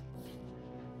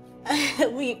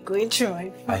 We're going through my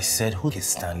phone. I said, who is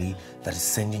Stanley that is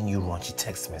sending you raunchy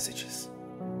text messages?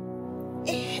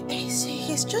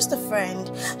 He's just a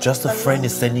friend. Just a friend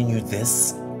is sending you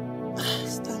this?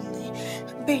 Stanley.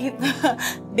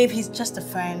 Babe, he's just a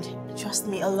friend. Trust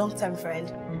me, a long-term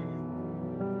friend.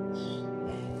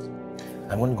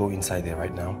 I'm gonna go inside there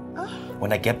right now.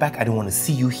 When I get back, I don't want to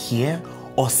see you here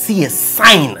or see a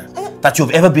sign that you've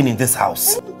ever been in this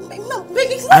house. No, babe,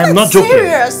 it's not I am not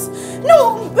serious. joking.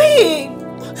 No, babe.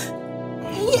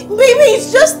 Baby,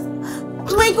 it's just...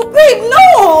 Babe,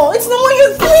 no! It's not what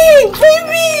you think,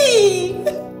 baby!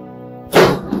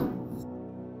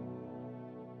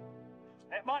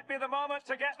 It might be the moment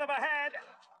to get them ahead.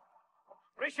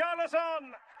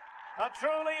 Richarlison, a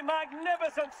truly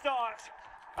magnificent start.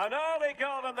 An early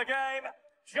goal in the game,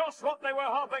 just what they were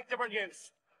hoping to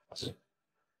produce.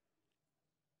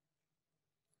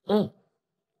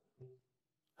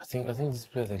 I think this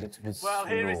player's a little bit Well,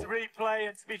 here is the slow. replay,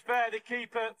 and to be fair, the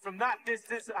keeper from that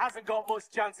distance hasn't got much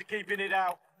chance of keeping it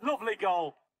out. Lovely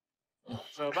goal.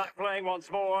 So back playing once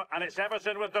more, and it's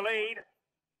Everton with the lead.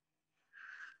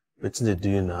 What they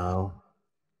do now?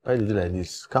 Why do you do like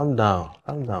this? Calm down,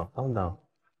 calm down, calm down.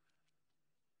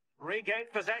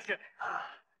 Regained possession.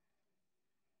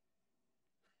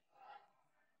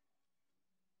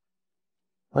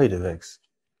 Why you the vex?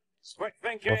 Quick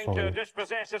thinking wrong to with you?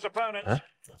 dispossess his opponent. Huh?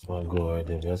 That's my goal right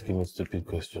there. Just give me a stupid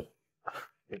question.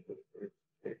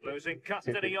 Losing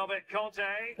custody of it, Conte.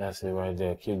 That's it right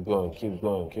there. Keep going, keep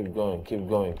going, keep going, keep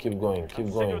going, keep going, keep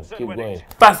going, Sigurdsson keep with going. it.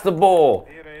 Pass the ball!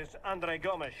 Here is Andre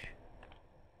Gomes.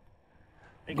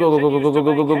 He Go, go, go, go, continues go,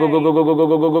 go, to go, go, go, make go, go, go,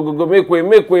 go, go, go, go, make way,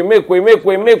 make way, make way, make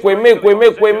way, make way, make way,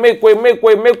 make way, make way, make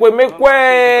way, make way, make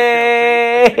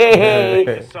way.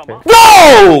 this summer.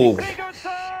 Go!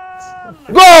 Sigurdsson!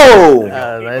 Go!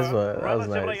 Nice one. That was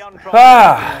Relatively nice.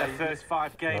 unpromising in their first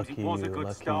 5 games. Lucky It was a you, good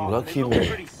lucky start. you. Lucky It looked me.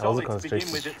 pretty I wasn't solid to begin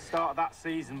concentrating. with at the start of that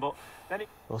season, but then it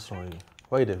What's wrong with you?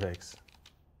 Why you the vex?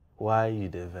 Why you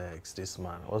the vex, this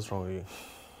man? What's wrong with you?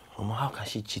 Mama, how can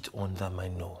she cheat under my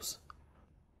nose?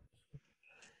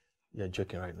 You're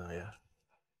joking right now, yeah?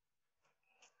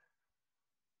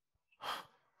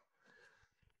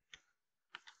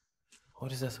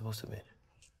 What is that supposed to mean?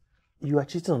 You are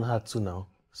cheating on her too now.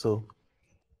 So,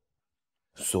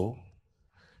 So?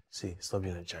 see, stop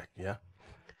being a jerk, yeah?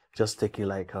 Just take it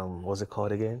like, what's it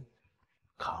called again?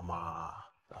 Karma.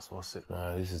 That's what's it.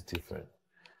 Nah, this is different.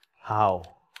 How?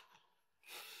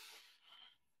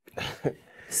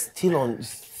 Still on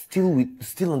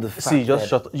the fact See, just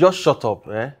shut up,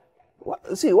 eh?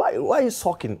 See, why are you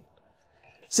sulking?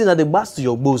 See, now the bars to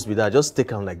your bows with that, just take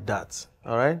them like that,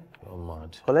 alright? You're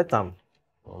mad. Collect them.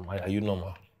 Are you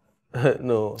normal?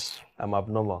 No, I'm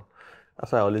abnormal.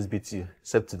 That's why I always beat you,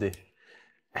 except today.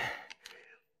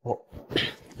 Well,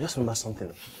 just remember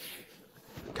something.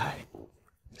 Guy,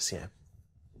 see,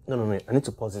 no, I need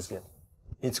to pause this game.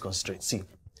 I need to concentrate. See,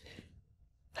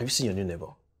 have you seen your new neighbor?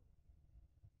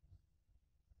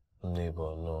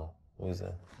 Neighbor, no. Who is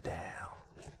that? Damn.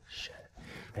 Shit.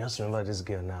 I just remember this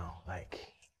girl now. Like,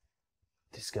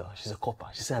 this girl, she's a copper.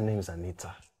 She said her name is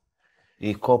Anita.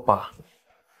 A copper.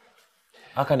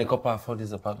 How can a copper afford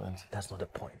this apartment? That's not the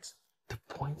point. The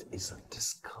point is that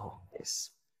this girl is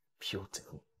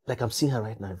beautiful. Like, I'm seeing her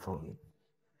right now in front of me.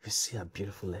 You see her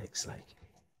beautiful legs, like,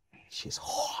 she's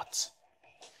hot.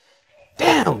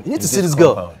 Damn, you need to see this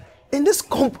girl. In this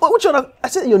compound. Which other? I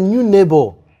said your new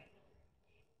neighbor.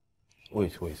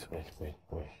 Wait.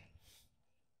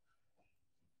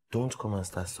 Don't come and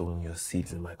start sowing your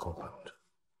seeds in my compound.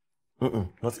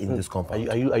 Not in this compound.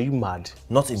 Are you mad?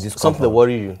 Not in this compound. Something that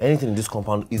worry you. Anything in this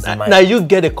compound is mine. Now you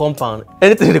get a compound.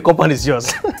 Anything in the compound is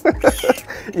yours.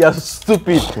 You're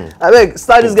stupid. I beg,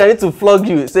 start this guy. I need to flog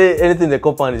you. Say anything in the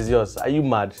compound is yours. Are you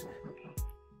mad?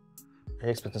 Are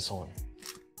you expecting someone?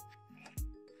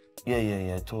 Yeah.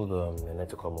 I told Nene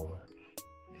to come over.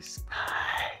 This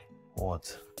guy.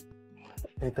 What?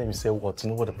 Anytime you say what, you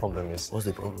know what the problem is. What's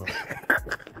the problem?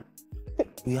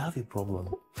 We have a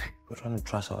problem. We're trying to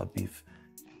trash our beef.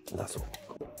 That's all.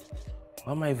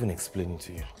 Why am I even explaining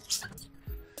to you?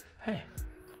 Hey.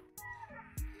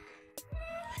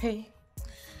 Hey.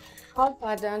 How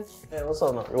far, Dan? Hey, what's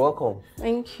up now? You're welcome.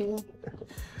 Thank you.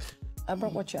 I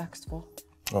brought what you asked for.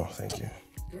 Oh, thank you.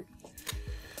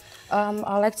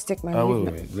 I'd like to take my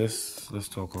leave. Wait. Let's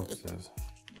talk upstairs.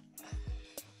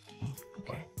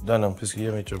 Okay. Dana, please can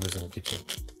you make your business in the kitchen?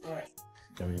 Alright.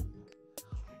 Come in.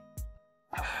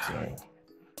 Sorry.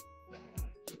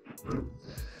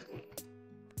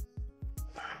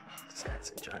 This guy's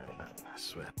enjoying it, I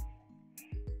swear.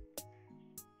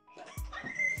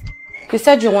 You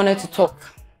said you wanted to talk.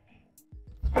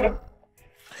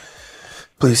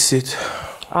 Please sit.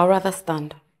 I'll rather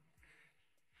stand.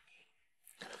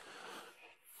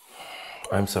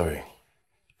 I'm sorry.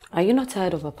 Are you not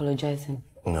tired of apologizing?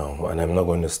 No, and I'm not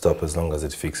going to stop as long as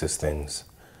it fixes things.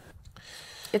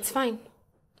 It's fine.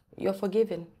 You're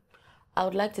forgiven. I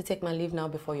would like to take my leave now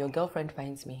before your girlfriend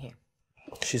finds me here.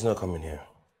 She's not coming here.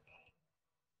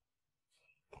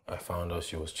 I found out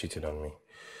she was cheating on me.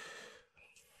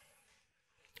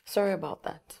 Sorry about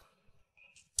that.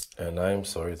 And I'm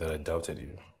sorry that I doubted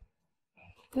you.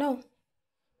 No.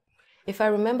 If I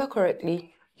remember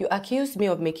correctly, you accused me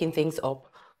of making things up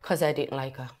because I didn't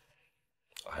like her.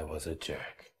 I was a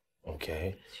jerk,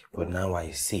 okay? But now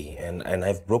I see, and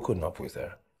I've broken up with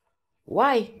her.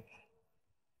 Why?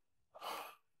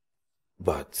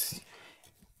 But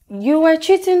You were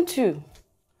cheating too.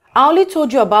 I only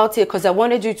told you about it because I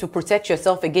wanted you to protect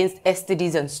yourself against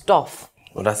STDs and stuff.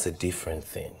 well, that's a different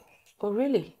thing. Oh,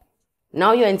 really?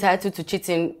 Now you're entitled to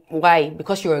cheating. Why?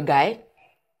 Because you're a guy?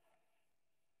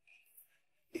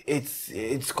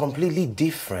 It's completely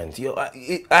different.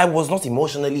 I was not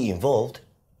emotionally involved.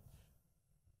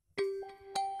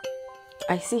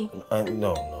 I see.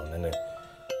 No.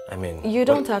 I mean... You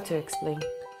don't have to explain.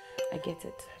 I get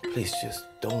it. Please, just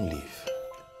don't leave.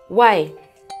 Why?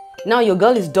 Now your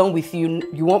girl is done with you.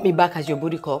 You want me back as your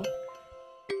booty call?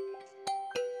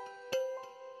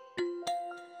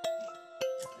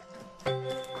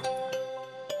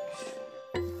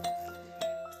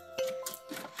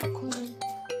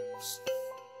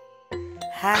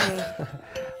 Hi.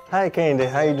 Hi, Kende.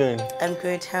 How you doing? I'm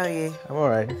good. How are you? I'm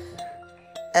alright.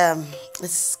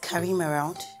 Let's carry him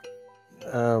around.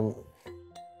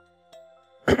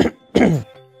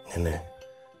 Nene,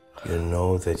 you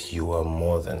know that you are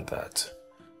more than that.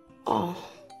 Oh,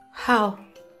 how?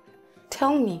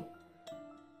 Tell me.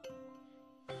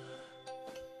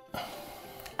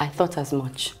 I thought as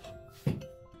much.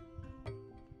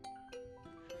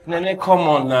 Nene, come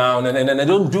on now. Nene,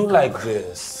 don't do like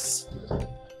this.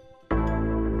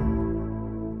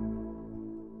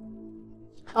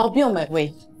 I'll be on my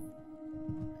way.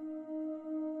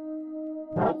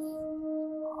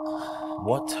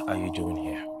 What are you doing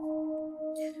here?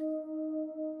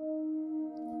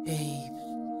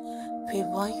 Babe,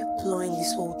 why are you blowing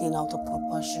this whole thing out of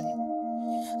proportion?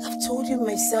 I've told you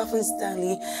myself and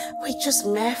Stanley, we're just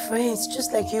mere friends,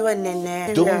 just like you and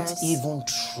Nene. Don't even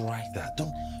try that.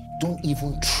 Don't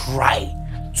even try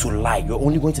to lie. You're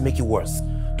only going to make it worse.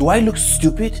 Do I look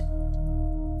stupid?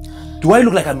 Do I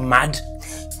look like I'm mad?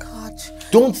 God.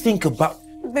 Don't think about...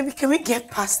 Baby, can we get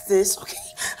past this, okay?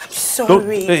 I'm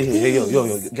sorry. Hey, yo.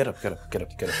 Get up.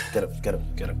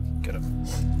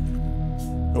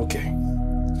 Okay.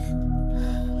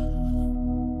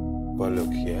 But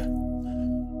look, yeah?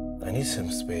 I need some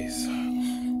space.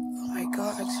 Oh my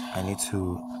God. I need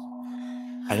to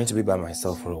be by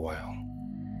myself for a while.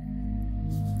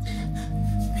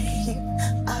 Babe,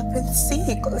 I've been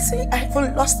sick. See, I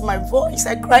even lost my voice.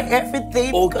 I cry every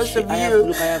day because of you.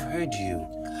 Look, I have heard you.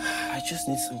 I just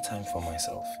need some time for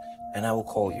myself. And I will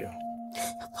call you.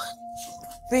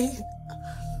 Babe,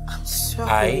 I'm sorry.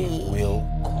 I will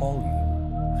call you.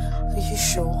 Are you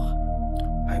sure?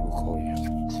 I will call you.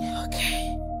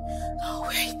 Okay. I'll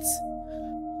wait.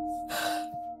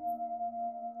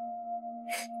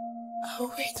 I'll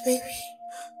wait, baby.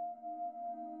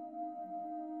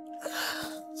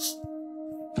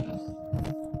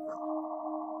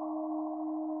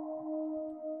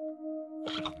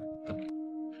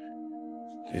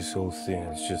 This whole thing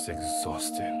is just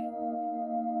exhausting.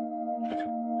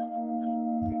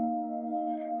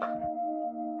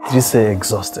 Did you say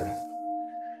exhausting?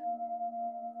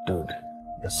 Dude,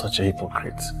 you're such a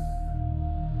hypocrite.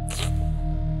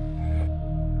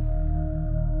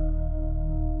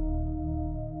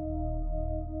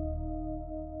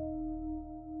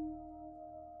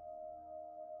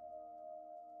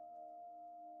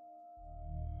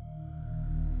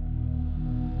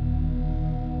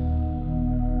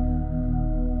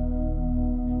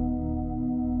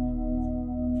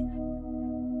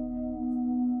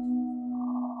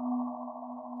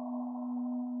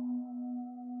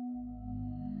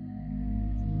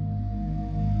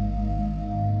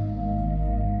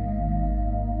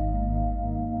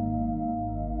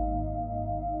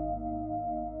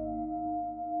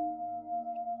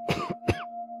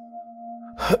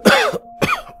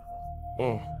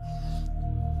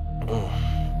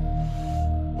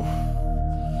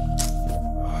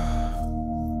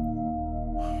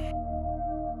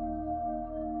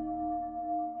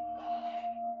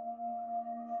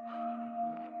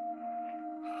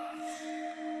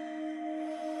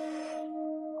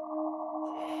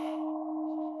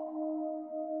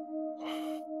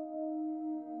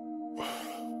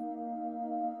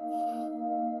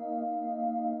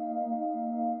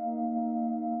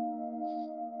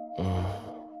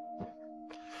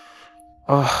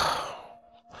 Oh,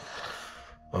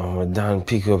 Dan,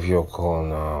 pick up your call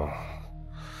now.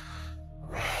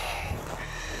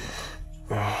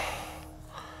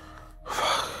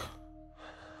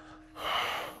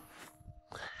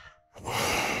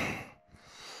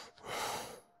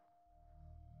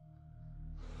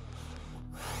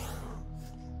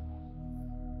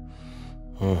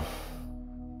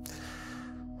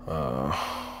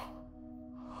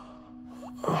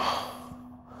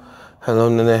 Hello,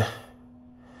 Nene.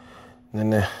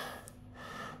 Nene,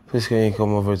 please can you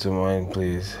come over to mine,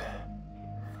 please?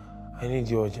 I need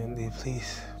you urgently,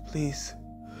 please. Please.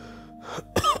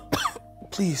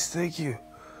 Please, thank you.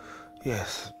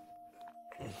 Yes.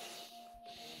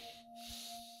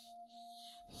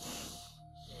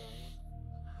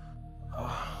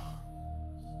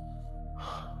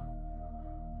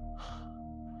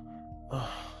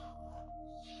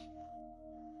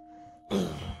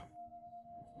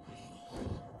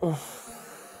 Oh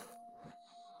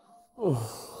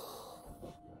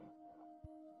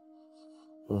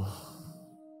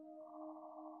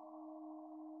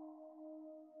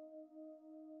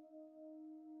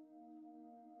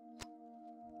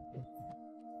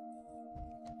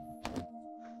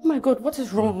my God, what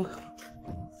is wrong?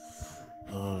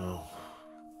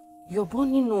 You're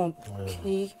burning up,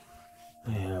 okay?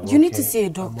 Yeah, You need to see a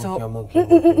doctor. I'm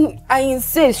okay. I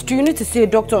insist, you need to see a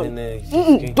doctor.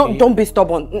 Don't be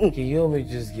stubborn. Can you help me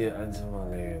just get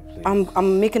anti-malaria, please?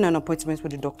 I'm making an appointment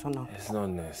with the doctor now. It's not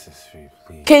necessary,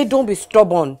 please. Okay, don't be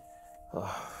stubborn.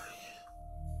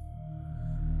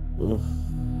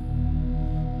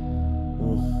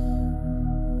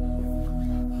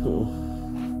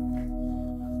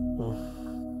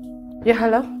 Yeah,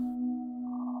 hello?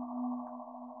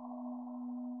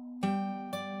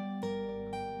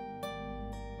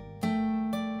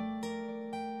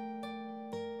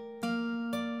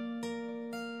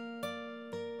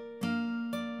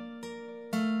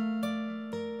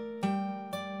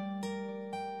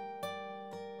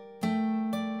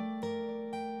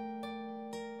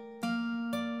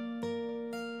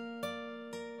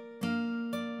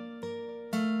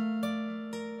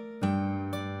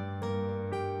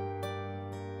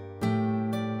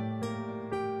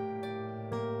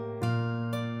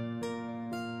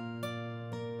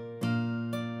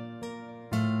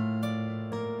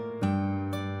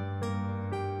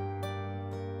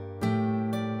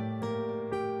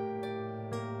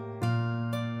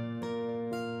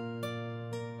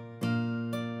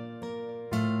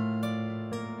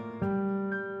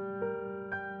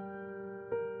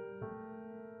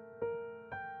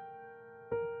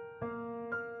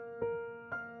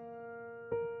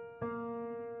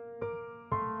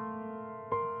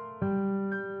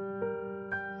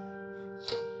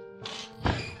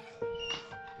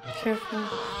 Careful.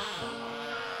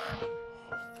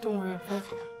 Don't worry about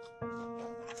it.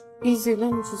 Easy,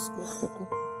 let me just go.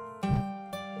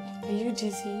 Are you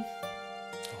dizzy?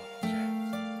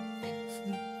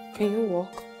 Can you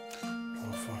walk?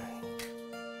 I'm fine.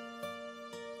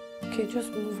 Okay, just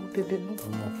move up a bit. I'm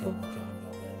okay.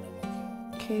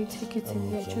 Okay, take it in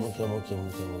here. I'm okay.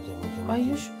 Are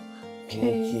you sure?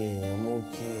 Okay. I'm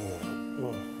okay.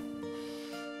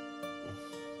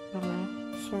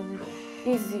 Sorry.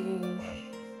 Easy.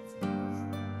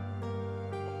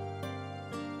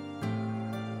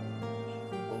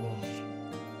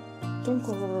 Don't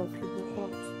cover up your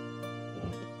heart.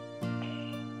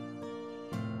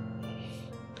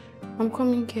 I'm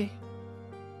coming, Kay.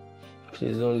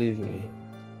 Please don't leave me.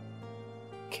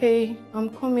 Kay, I'm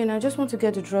coming. I just want to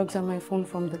get the drugs and my phone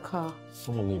from the car.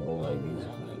 Don't leave me like this,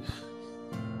 please.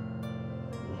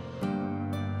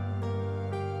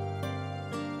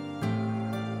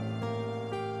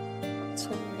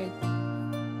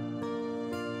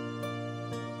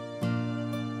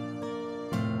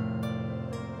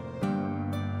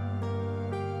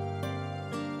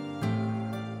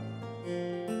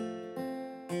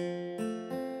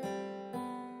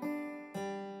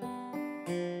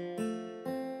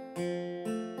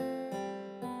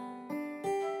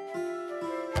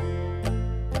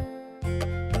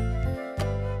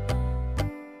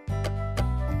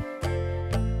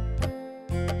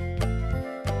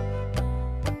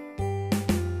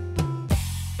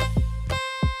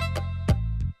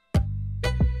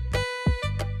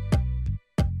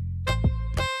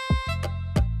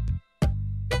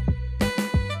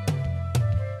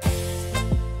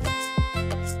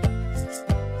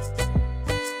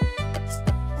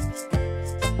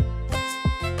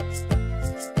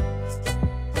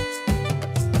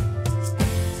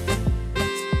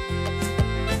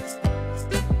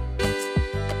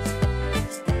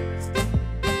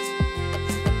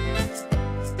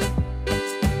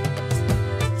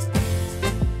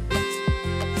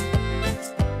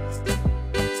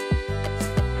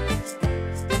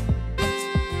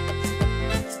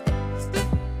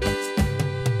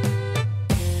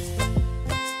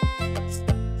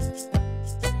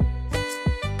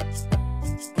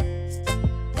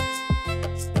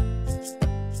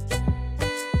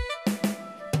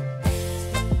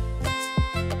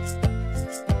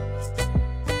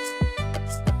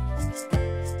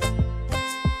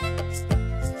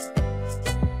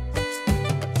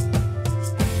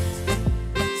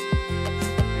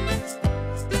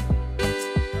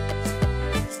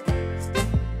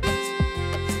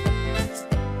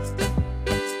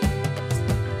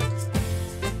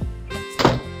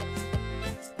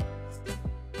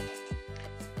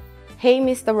 Hey,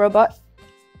 Mr. Robot.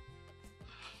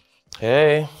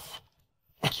 Hey.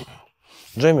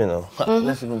 Join me now.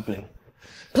 Let's even play.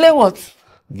 Play what?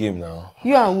 Game now.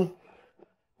 You and who?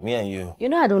 Me and you. You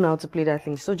know I don't know how to play that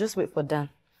thing, so just wait for Dan.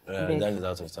 Dan is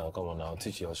out of town. Come on now, I'll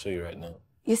teach you. I'll show you right now.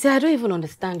 You see, I don't even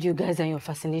understand you guys and your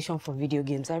fascination for video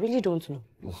games. I really don't know.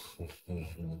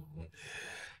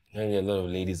 There are a lot of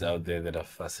ladies out there that are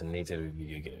fascinated with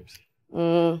video games.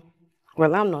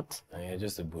 Well, I'm not. And you're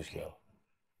just a bush girl.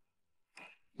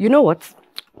 You know what?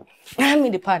 Hand me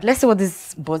the pad. Let's see what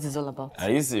this buzz is all about. Are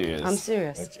you serious? I'm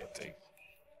serious. Okay, take.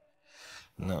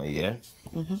 Now, yeah.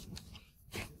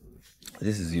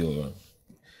 This is your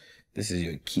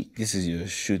key. This is your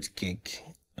shoot, kick,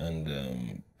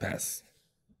 and pass.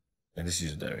 And this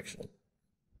is your direction.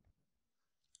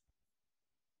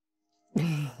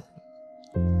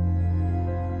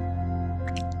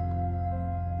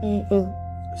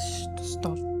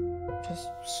 Stop. Just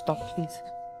stop, please.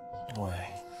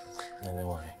 Why? And then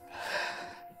why?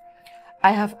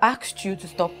 I have asked you to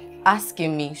stop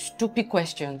asking me stupid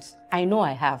questions. I know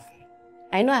I have.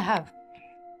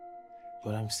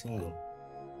 But I'm single.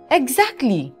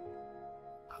 Exactly.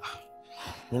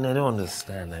 I don't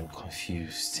understand. I'm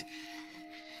confused.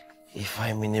 If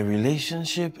I'm in a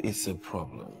relationship, it's a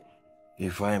problem.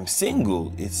 If I am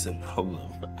single, it's a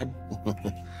problem.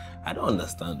 I don't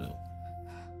understand though.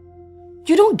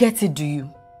 You don't get it, do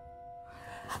you?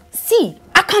 See,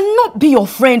 I cannot be your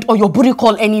friend or your booty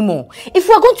call anymore. If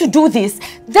we're going to do this,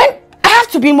 then I have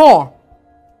to be more.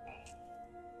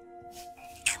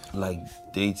 Like,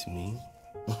 date me?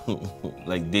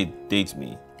 Like, date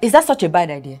me? Is that such a bad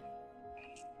idea?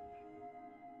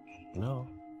 No.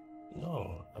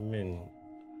 I mean,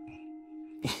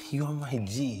 you're my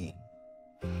G.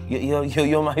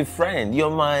 You're my friend. You're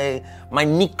my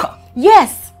Nika.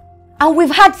 Yes, and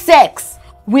we've had sex.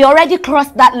 We already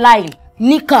crossed that line.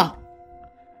 Nika.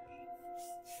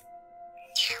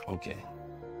 Okay.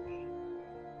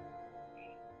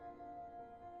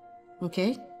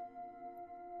 Okay.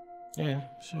 Yeah,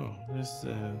 sure.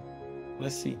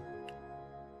 Let's see.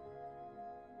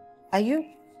 Are you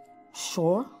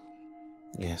sure?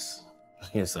 Yes,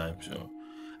 I'm sure.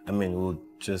 I mean, we'll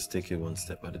just take it one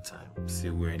step at a time, see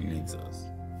where it leads us.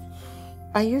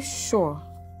 Are you sure?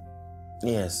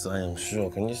 Yes, I am sure.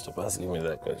 Can you stop asking me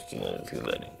that question? I feel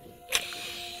like it.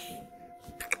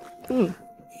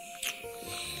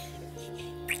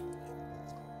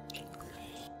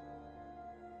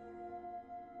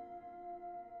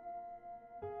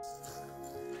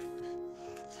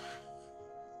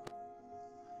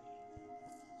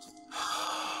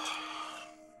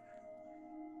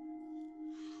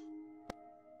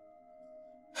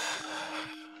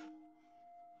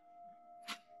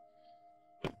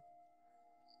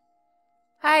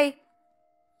 Hi.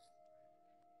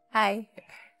 Hi.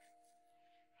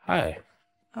 Hi.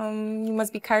 You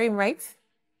must be Karim, right?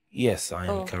 Yes, I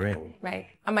am Karim. Right.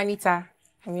 I'm Anita.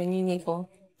 I'm your new neighbor.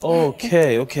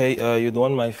 Okay. You're the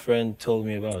one my friend told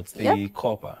me about, the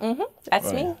copper.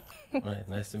 That's me. Right,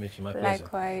 nice to meet you. My pleasure.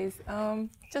 Likewise.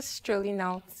 Just strolling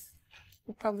out.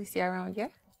 We'll probably see you around, yeah?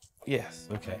 Yes,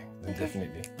 okay,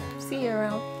 definitely. See you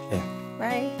around. Yeah.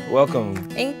 Bye. Welcome.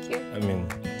 Thank you. I mean...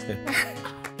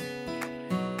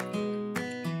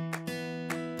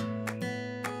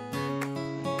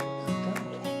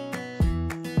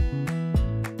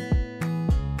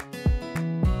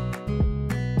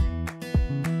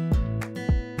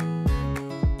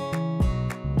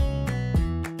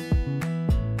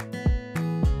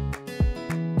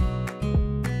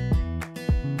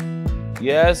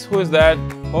 Yes, who is that?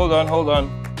 Hold on.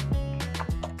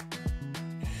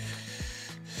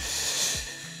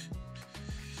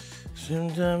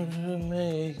 Sometimes we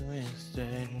make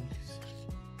mistakes.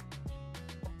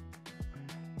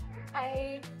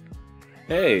 Hi.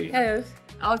 Hey. Hello.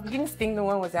 I didn't think no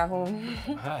one was at home.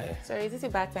 Hi. Sorry, is this a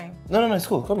bad time? No, it's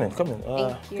cool. Come in.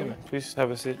 Thank you. Come in. Please have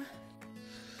a seat.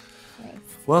 Nice.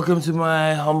 Welcome to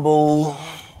my humble...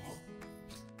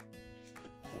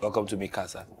 Welcome to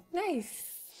Mikasa. Nice.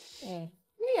 You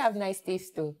have nice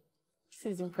taste too.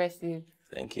 This is impressive.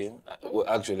 Thank you. Well,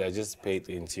 actually, I just paid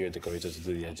the interior decorator to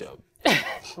do their job.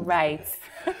 Right.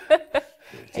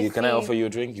 Can I offer you a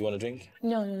drink? You want a drink?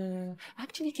 No. I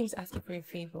actually came to ask you for a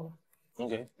favor.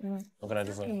 Okay. What can I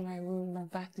do for you? In my room, my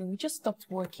bathroom, we just stopped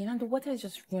working and the water is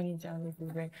just running down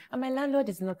everywhere. And my landlord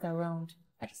is not around.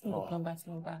 I just need a plumber to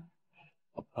come back.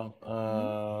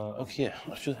 Okay, yeah,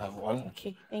 I should have one.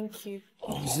 Okay, thank you.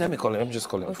 Let me call him. Let me just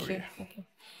call him for you. Okay.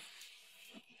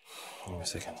 Give me a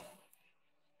second.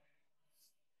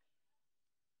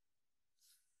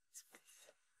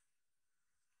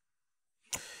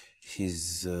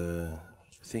 He's, I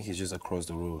think he's just across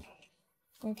the road.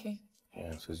 Okay.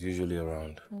 Yeah, so he's usually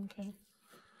around. Okay.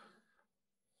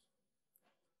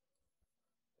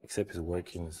 Except he's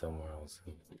working somewhere else.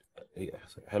 Yeah.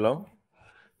 Hello?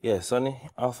 Yeah, Sonny,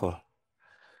 Alpha.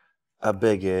 I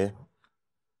beg you.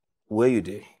 Where you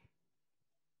dey?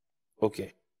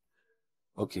 Okay.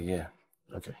 Okay, yeah.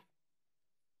 Okay.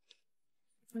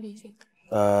 What do you think?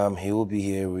 He will be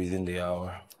here within the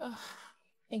hour. Oh,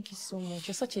 thank you so much.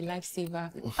 You're such a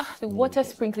lifesaver. The water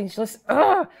sprinkling is just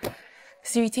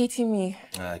it's irritating me.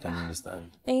 I can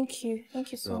understand. Thank you.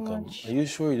 Thank you so Welcome. much. Are you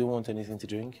sure you don't want anything to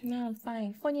drink? No, I'm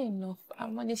fine. Funny enough,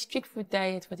 I'm on a strict food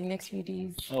diet for the next few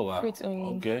days. Oh, wow. Fruit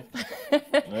only. Okay.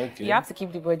 Okay. You have to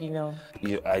keep the body now.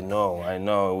 I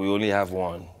know. We only have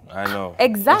one. I know.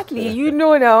 Exactly. You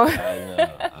know now. I know.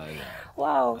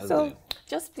 Wow. That's So, it.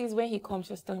 just please, when he comes,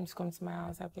 just tell him to come to my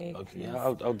house. I beg. Okay, please. yeah,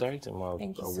 I'll direct him. I'll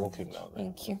so walk him much. now.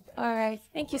 Thank you. All right.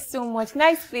 Thank you so much.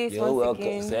 Nice place You're once welcome.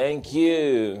 again. Thank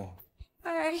you.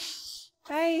 All right.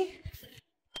 Bye.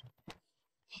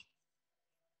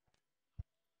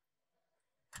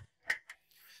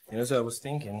 You know, so I was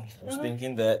thinking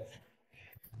that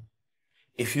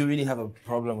if you really have a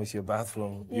problem with your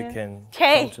bathroom, you can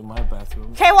come to my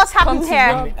bathroom. Okay, what's happening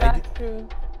here? Bathroom.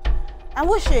 And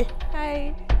who's she?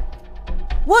 Hi.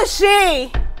 Who's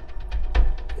she?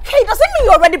 Okay, does it mean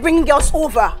you're already bringing girls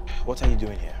over? What are you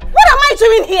doing here? What am I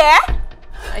doing here?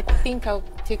 I think I'll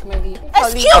take my leave.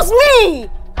 Excuse me!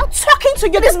 I'm talking to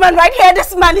you, this man right here.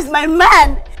 This man is my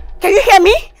man. Can you hear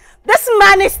me? This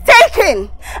man is taken.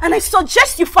 And I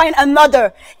suggest you find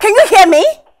another. Can you hear me?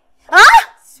 Huh?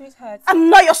 Sweetheart. I'm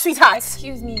not your sweetheart.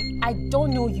 Excuse me, I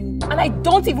don't know you. And I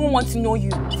don't even want to know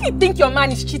you. If you think your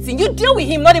man is cheating, you deal with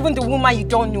him, not even the woman you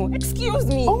don't know. Excuse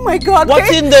me. Oh my God. What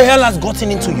in the hell has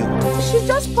gotten into you? She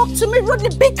just spoke to me rudely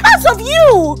because of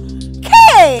you.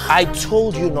 Okay. I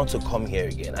told you not to come here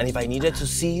again. And if I needed to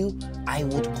see you, I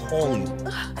would call you.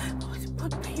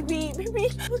 But baby,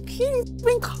 okay, you've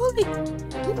been calling.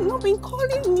 You've not been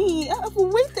calling me. I've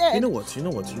waited. You know what?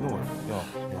 No.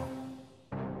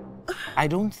 I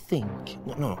don't think,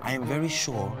 no, I am very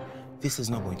sure this is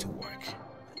not going to work.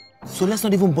 So let's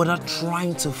not even bother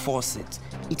trying to force it.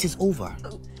 It is over.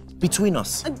 Between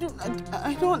us.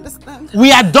 I don't understand.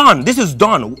 We are done. This is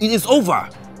done. It is over.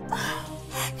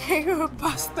 Okay, you're a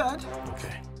bastard.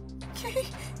 Okay. Okay,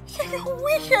 you're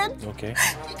wicked. Okay.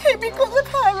 Okay, because of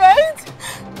her, right?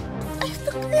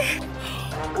 Okay.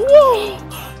 Whoa.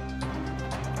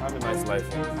 Have a nice life.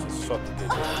 Just shut the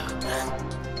gate.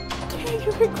 Okay,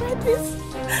 you regret this?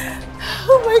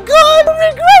 Oh my God, I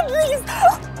regret this.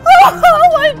 Oh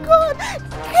my God.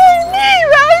 Okay, me,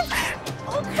 right?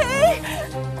 Okay.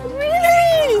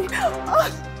 Really? Oh.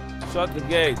 Shut the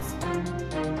gates.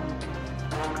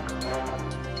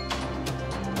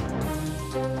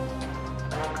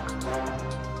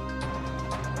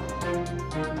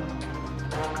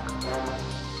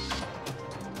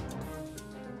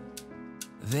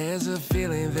 There's a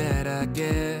feeling that I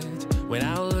get when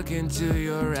I look into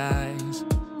your eyes.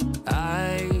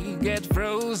 I get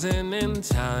frozen in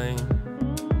time.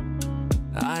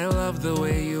 I love the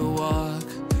way you walk,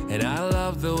 and I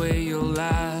love the way you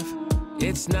laugh.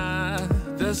 It's not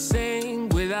the same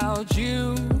without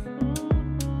you.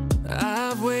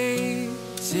 I've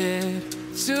waited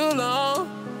too long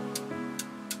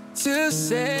to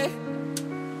say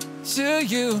to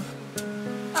you,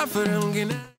 I put them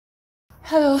in.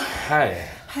 Hello. Hi.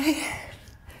 Hi.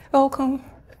 Welcome.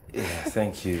 Yeah,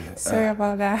 thank you. Sorry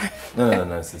about that. No,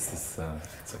 it's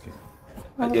okay.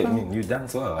 I mean, you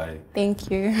dance well.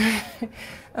 Thank you.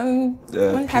 Want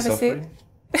to have a sit?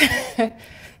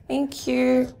 Thank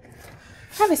you.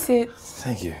 Have a sit.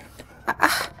 Thank you.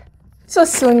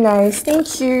 So nice.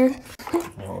 Thank you.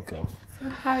 You're welcome.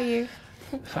 How are you?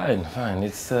 Fine.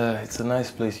 It's a nice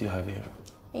place you have here.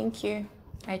 Thank you.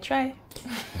 I try.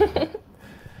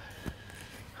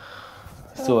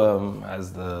 So,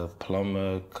 has the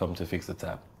plumber come to fix the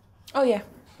tap? Oh yeah,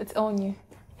 it's all new.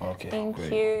 Okay, Thank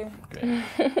great. you.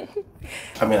 Great.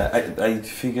 I mean, I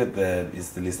figured that it's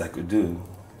the least I could do,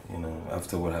 you know,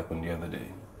 after what happened the other day.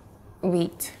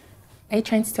 Wait, are you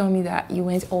trying to tell me that you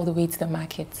went all the way to the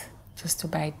market just to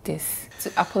buy this?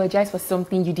 To apologize for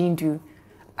something you didn't do?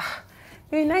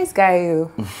 You're a nice guy,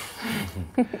 you.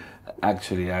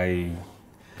 Actually,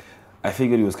 I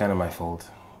figured it was kind of my fault.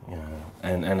 You know,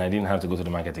 and I didn't have to go to the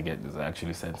market to get this. I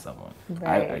actually sent someone.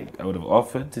 Right. I would have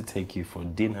offered to take you for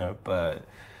dinner, but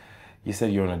you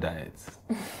said you're on a diet.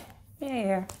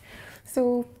 Yeah.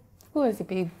 So, who was the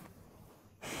babe?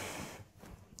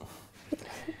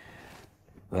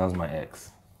 That was my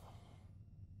ex.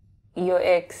 Your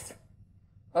ex?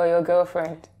 Or your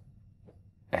girlfriend?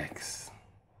 Ex.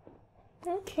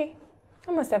 Okay.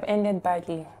 That must have ended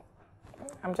badly.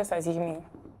 I'm just assuming.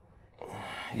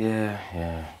 Yeah.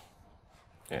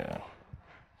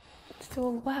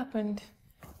 So what happened?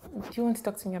 Do you want to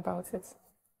talk to me about it?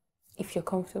 if you're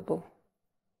comfortable.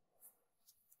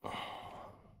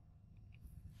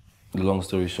 Long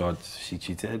story short, she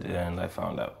cheated and I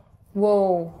found out.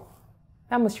 Whoa,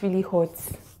 that must really hurt.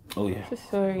 Oh yeah. So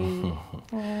sorry.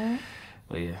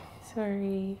 But yeah.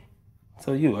 Sorry.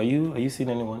 So are you seeing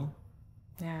anyone?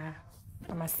 Nah,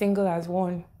 I'm as single as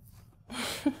one.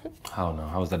 How now?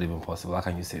 How is that even possible? How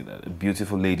can you say that? A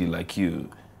beautiful lady like you,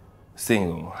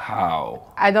 single,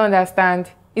 how? I don't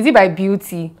understand. Is it by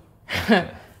beauty?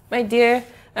 My dear,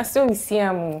 I still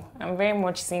Isiamu. I'm very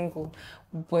much single,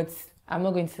 but I'm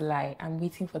not going to lie. I'm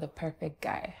waiting for the perfect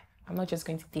guy. I'm not just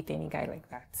going to date any guy like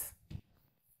that.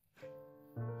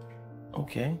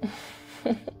 Okay.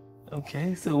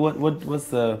 Okay. So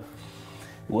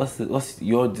what's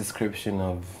your description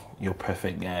of your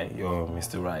perfect guy, your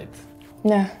Mr. Right?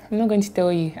 Nah, I'm not going to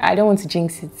tell you. I don't want to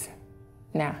jinx it.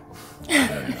 Nah.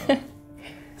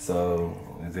 So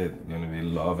is it going to be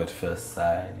love at first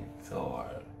sight or?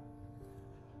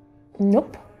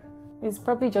 Nope. It's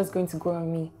probably just going to grow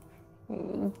on me.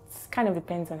 It kind of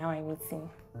depends on how I meet him.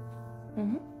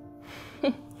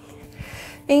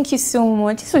 Thank you so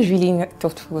much. This was really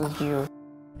thoughtful of you.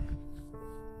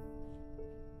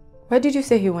 Where did you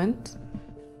say he went?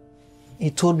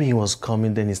 He told me he was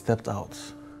coming, then he stepped out.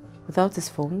 Without his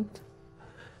phone?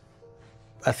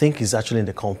 I think he's actually in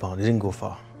the compound. He didn't go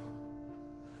far.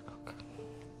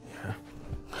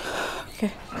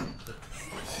 Okay.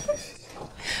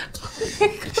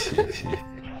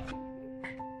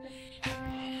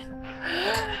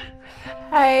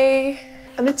 Hi.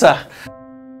 Anita.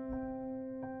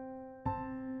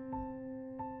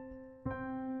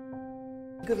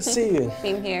 Good to see you.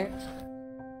 Same here.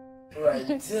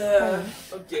 Right.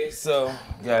 Okay, so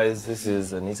guys, this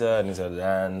is Anita,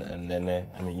 Dan, and Nene.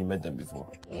 I mean, you met them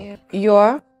before. Yeah. You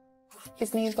are?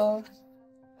 His neighbor.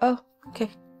 Oh, okay.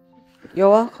 You're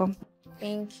welcome.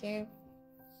 Thank you.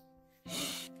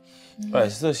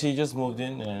 Right, so she just moved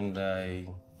in, and I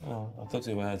thought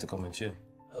you had to come and chill.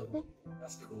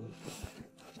 That's cool.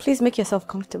 Please make yourself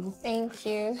comfortable. Thank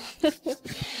you.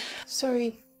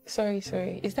 Sorry.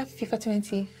 Is that FIFA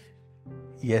 20?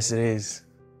 Yes, it is.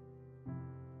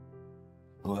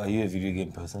 Well, are you a video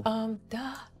game person?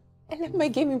 Duh. I left my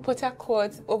game in Port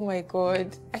Harcourt. Oh my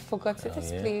god. I forgot to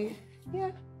yeah? play.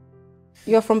 Yeah.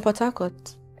 You're from Port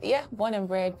Harcourt? Yeah, born and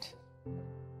bred.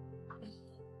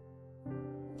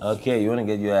 Okay, you want to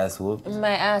get your ass whooped?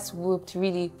 My ass whooped,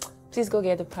 really. Please go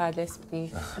get the pad, let's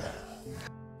play.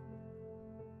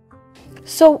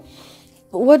 So,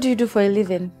 what do you do for a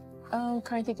living?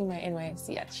 Currently doing my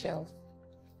NYSC at Shell.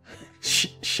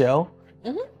 Shell?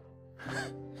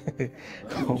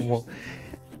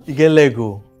 You get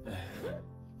Lego.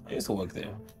 I used to work there.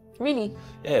 Really?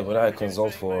 Yeah, but I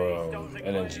consult for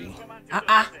LNG.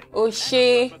 Oh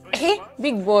shit. Hey,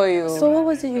 big boy. So what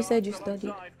was it you said you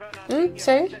studied?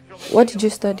 Sorry? What did you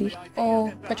study?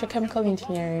 Oh, petrochemical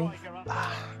engineering.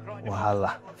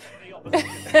 Wahala.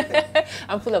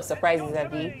 I'm full of surprises,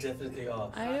 Abby. Definitely are.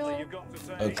 I know.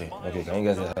 Okay, can you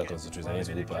guys let her concentrate? I need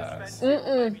to whoop her ass.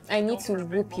 I need to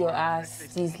whoop your ass.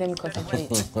 Please, let me concentrate.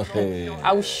 Hey.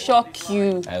 I will shock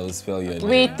you. I will spell your name.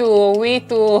 Wait,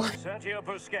 oh. Sergio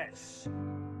Busquets.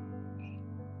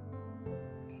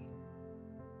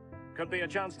 Could be a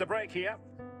chance to break here.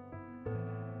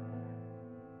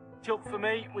 Job for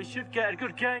me, we should get a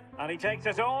good game. And he takes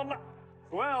it on.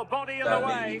 Well, body in the That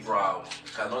way. baby proud.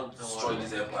 Cannot destroy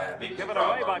this empire. Baby Given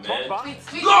proud, away by man.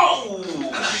 Pogba. Go!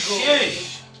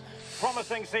 Sheesh!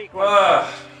 Promising sequence.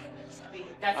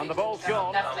 And the ball's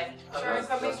gone.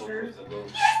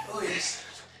 Oh, yes.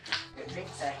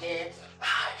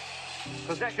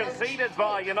 Possession ceded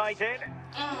by United.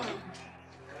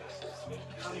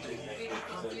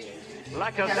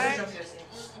 Lacazette.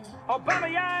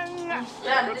 Aubameyang.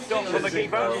 Good stop from the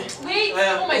keeper. Wait!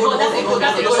 Oh my god,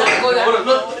 that's a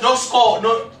goal. No score,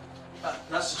 no.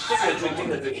 That's take your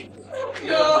drink.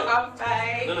 No, I'm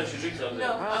fine. No, she drinks something.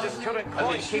 Just couldn't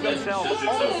quite keep himself on You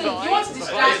side. want to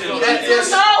distract me?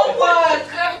 Yes. No work!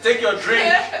 Take your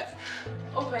drink.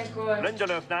 Oh my god.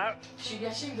 Lindelof now. You should be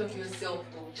ashamed of yourself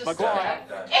though. Just Maguire.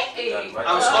 Hey.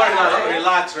 I'm sorry now.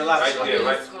 Relax. Right there,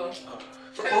 right.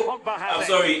 Pogba has I'm it.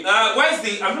 sorry. Where's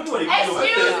the? I'm looking for the video.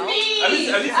 Excuse me!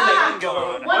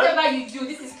 Lingard. Whatever you do,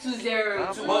 this is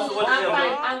 2-0.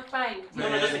 I'm fine. No,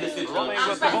 just take a seat. Running I'm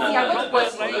with the fine. ball. See, I'm not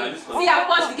watching. See, I'm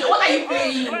watching. What are you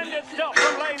playing? Splendid stop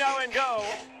from Leno in goal.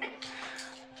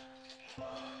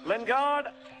 Lingard.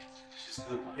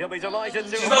 He'll be delighted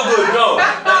to. She's not good. No.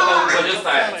 We're just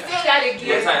tired. Say that We're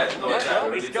again. tired. No, we're tired. Well,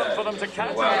 We're he's really got for tired. them to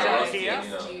counter Wow. attack here.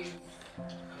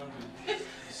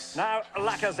 Now,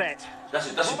 Lacazette.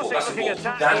 That's it, that's it. Promising looking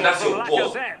attack That's from your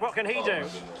ball. Lacazette. What can he do?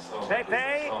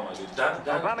 Pepe. Oh my God.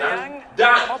 Dan. Aubameyang.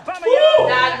 Dan.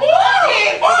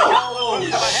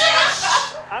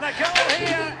 And a goal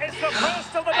here. It's the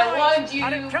first of the night.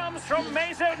 And it comes from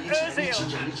Mesut Ozil.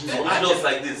 Two adults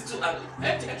like this.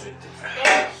 Thank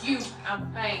you.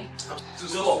 I'm fine.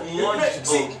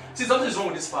 See, something's wrong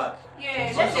with this part.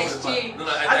 Yeah, let's exchange. No,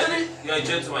 actually, you're a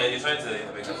gentleman. You're trying to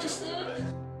make up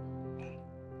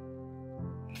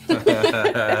Next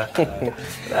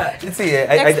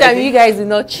time you guys will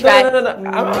not try. No.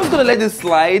 I'm just gonna let this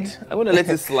slide. I'm gonna let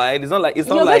it slide. It's not like You're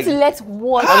going to let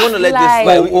what I'm gonna let slide? this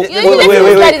slide. Wait.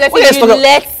 You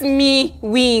let me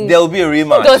win. There will be a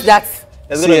rematch. Who does that?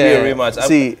 There's gonna be a rematch. I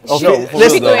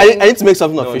need to make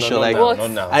something official.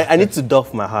 I need to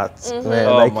doff my heart.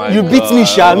 You beat me,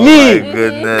 Sha. Me. My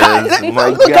goodness,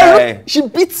 my guy. She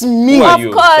beats me.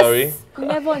 Of course. Sorry?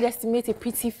 Never underestimate a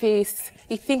pretty face.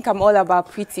 You think I'm all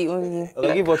about pretty only.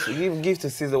 Give to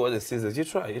Caesar what is Caesar. You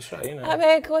try, you know. I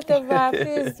beg, whatever.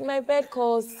 Please, my bed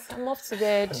calls. I'm off to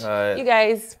bed. You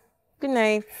guys, good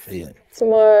night. Yeah.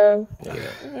 Tomorrow.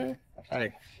 Yeah. All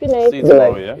right. Good night. See you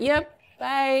tomorrow, yeah? Yep.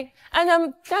 Bye.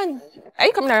 And Dan, are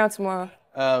you coming around tomorrow?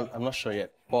 I'm not sure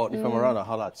yet, but if I'm around, I'll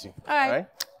holler at you. All right.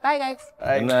 Bye, guys. All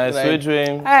right. Nice, sweet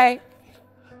dream. All right.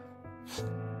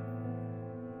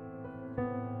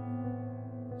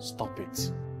 Stop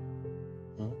it.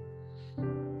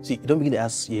 See, you don't begin to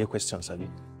ask your questions, Abby.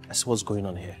 That's what's going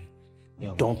on here.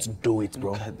 Yo, don't do it,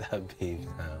 bro. Look at that babe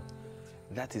now.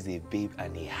 That is a babe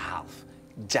and a half.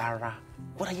 Jara,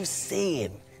 what are you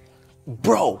saying?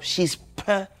 Bro, she's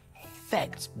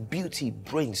perfect. Beauty,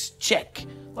 brains, check.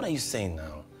 What are you saying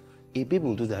now? A babe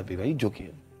will do that, babe. Are you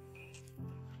joking?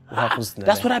 What happens to Nene?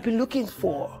 That's what I've been looking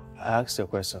for. I asked you a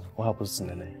question. What happens to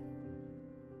Nene?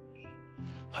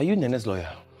 Are you Nene's lawyer?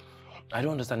 I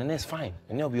don't understand. Nene's fine.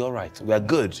 Nene will be all right. We are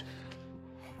good.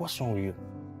 What's wrong with you?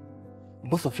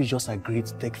 Both of you just agreed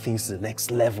to take things to the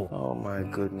next level. Oh my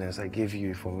goodness, I gave you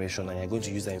information and you're going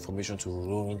to use that information to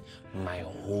ruin my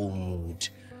whole mood.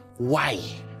 Why?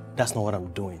 That's not what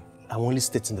I'm doing. I'm only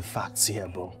stating the facts here,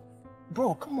 bro.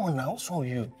 Bro, come on now. What's wrong with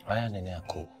you? I and Nene are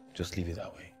cool. Just leave it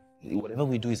that way. Whatever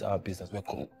we do is our business. We're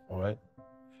cool, all right?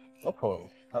 No problem.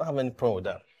 I don't have any problem with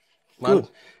that. Man,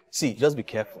 good. See, just be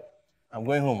careful. I'm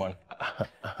going home, man.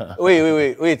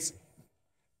 Wait.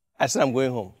 I said I'm going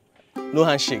home. No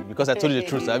handshake, because I told you the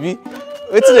truth, have you?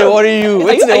 Wait till they worry you.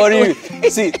 Wait till they worry you.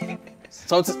 See,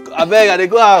 something, I beg, I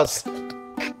go house.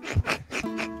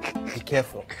 Be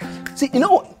careful. See, you know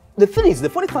what? The funny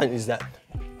thing is that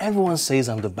everyone says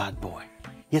I'm the bad boy,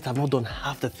 yet I've not done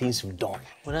half the things you've done.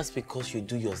 Well, that's because you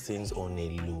do your things on a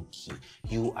low key.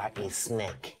 You are a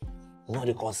snake. Not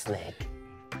a called snake.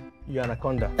 You're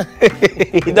anaconda.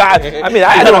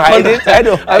 I don't hide it. I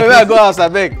don't. I remember I go house, I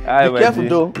beg. Be careful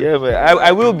though. Yeah, but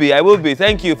I will be.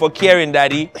 Thank you for caring,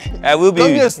 Daddy. I will be.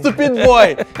 Don't be a stupid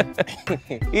boy.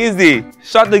 Easy.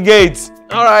 Shut the gates.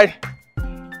 All right.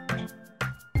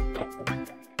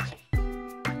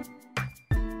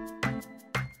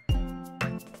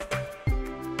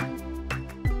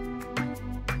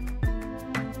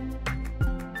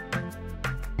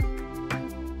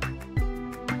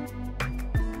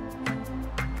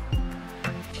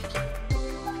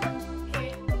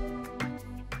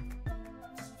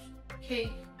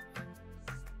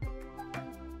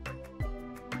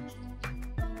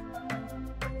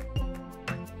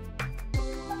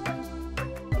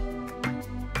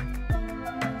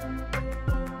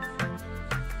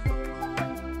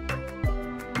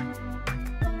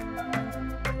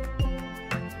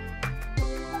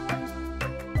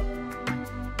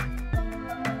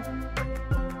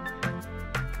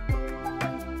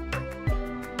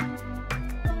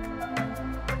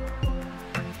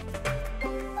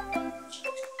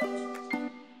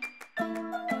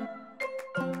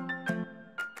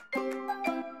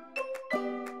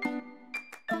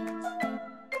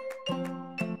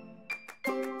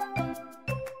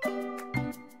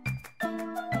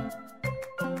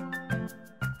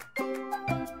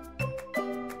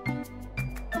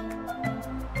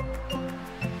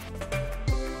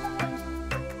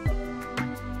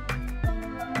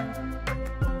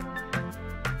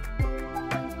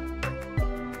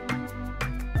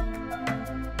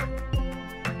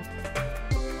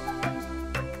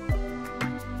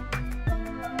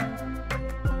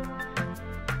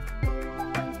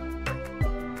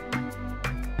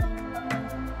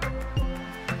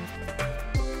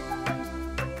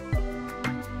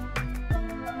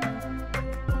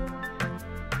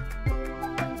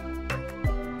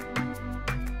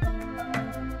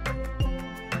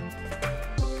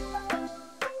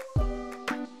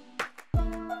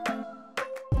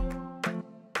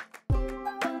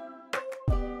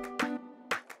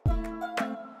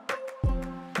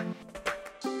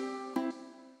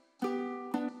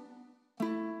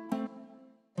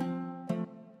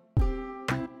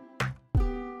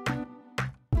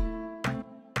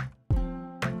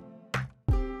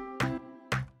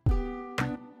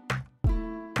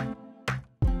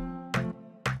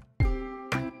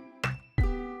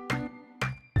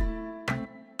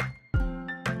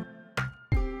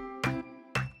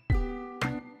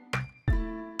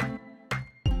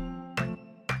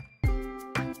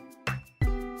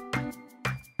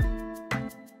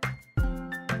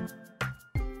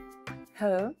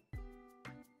 Hello?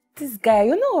 This guy,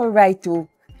 you're not alright though.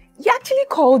 You actually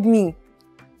called me.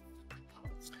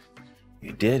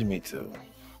 You dared me to.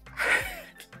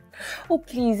 Oh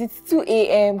please, it's 2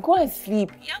 a.m. Go and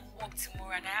sleep. You have work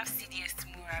tomorrow and I have CDS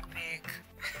tomorrow, I beg.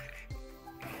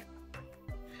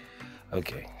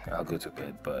 Okay, I'll go to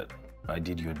bed, but I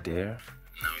did your dare.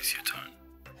 Now it's your turn.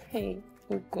 Hey,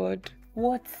 oh God.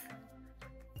 What?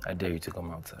 I dare you to come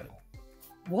outside.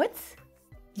 What?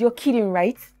 You're kidding,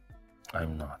 right?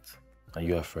 I'm not. Are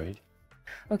you afraid?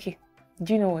 Okay,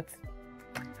 do you know what?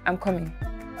 I'm coming.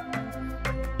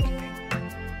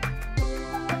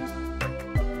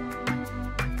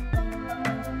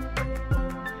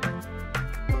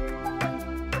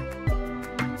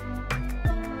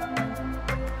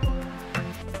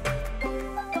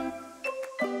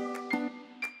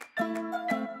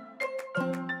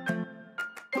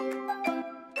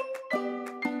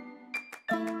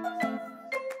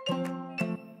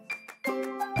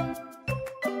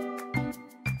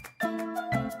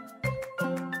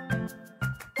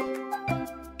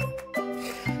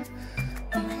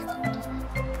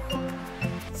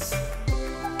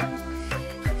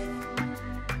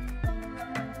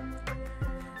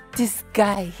 This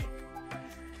guy.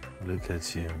 Look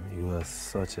at you. You are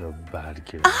such a bad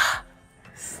girl.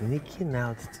 Sneaking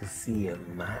out to see a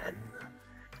man.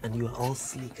 And you are all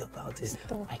sleek about it.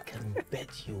 I can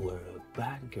bet you were a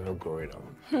bad girl growing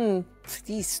up.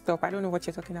 Please stop. I don't know what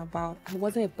you're talking about. I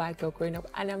wasn't a bad girl growing up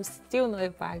and I'm still not a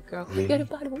bad girl. Really? You're the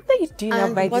bad one. What are you doing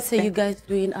And by what this are time? you guys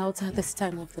doing out at this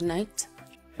time of the night?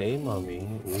 Hey, mommy.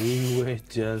 We were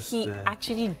just... He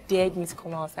actually dared me to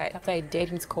come outside after I dared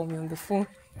him to call me on the phone.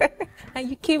 And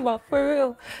you came out for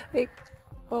real. Like,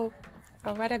 oh,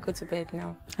 I'd rather go to bed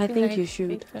now. I Good think night. you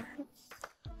should.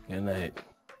 Good night.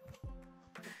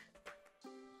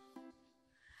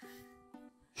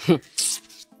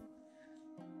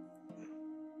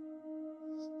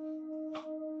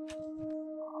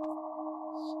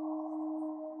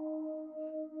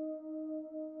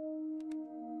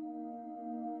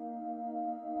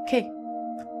 Okay,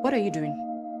 what are you doing?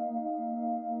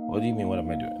 What do you mean, what am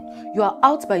I doing? You are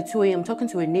out by 2 a.m. talking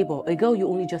to a neighbor, a girl you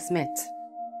only just met.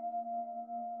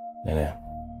 Nene,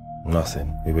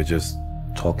 nothing. We were just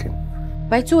talking.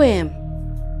 By 2 a.m.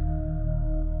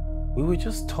 We were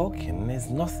just talking. There's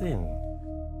nothing.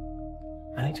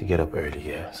 I need to get up early,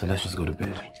 yeah? So let's just go to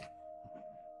bed.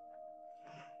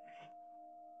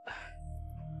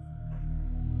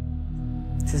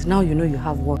 Since now you know you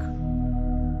have work.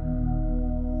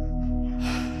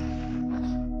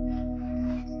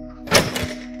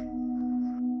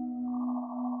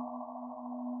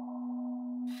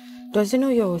 Does he know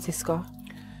you're with his car?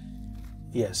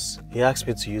 Yes, he asked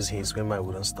me to use his when mine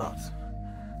wouldn't start.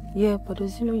 Yeah, but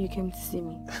does he know you came to see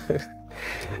me?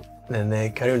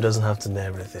 And Karim doesn't have to know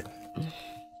everything.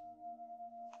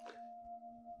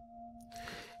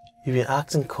 You've been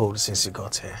acting cold since you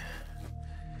got here.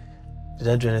 Did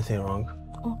I do anything wrong?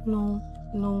 Oh,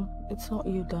 no, it's not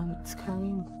you, Dan. It's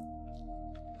Karim.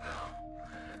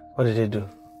 What did he do?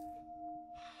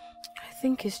 I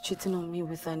think he's cheating on me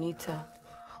with Anita.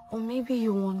 Or maybe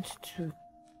you want to.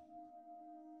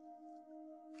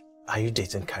 Are you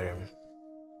dating Karim?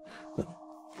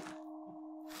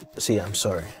 See, I'm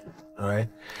sorry, alright?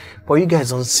 But you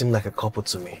guys don't seem like a couple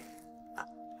to me.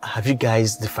 Have you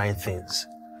guys defined things?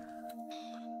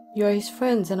 You're his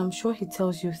friends and I'm sure he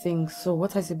tells you things. So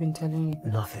what has he been telling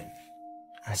you? Nothing.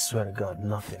 I swear to God,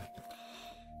 nothing.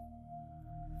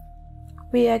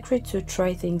 We agreed to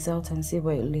try things out and see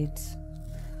where it leads.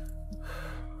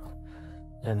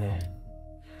 And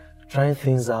trying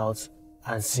things out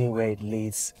and seeing where it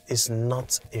leads is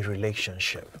not a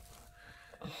relationship.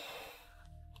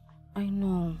 I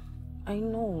know.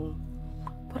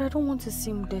 But I don't want to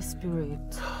seem desperate.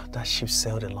 That ship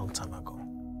sailed a long time ago.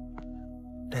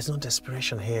 There's no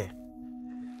desperation here.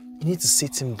 You need to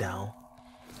sit him down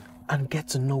and get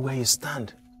to know where you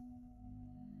stand.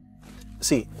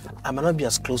 See, I might not be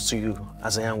as close to you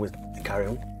as I am with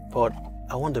Karim, but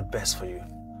I want the best for you.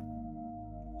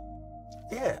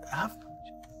 Yeah,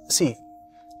 See,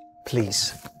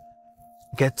 please,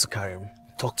 get to Karim,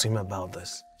 talk to him about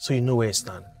this, so you know where you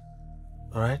stand.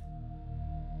 Alright?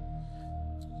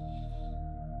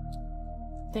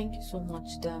 Thank you so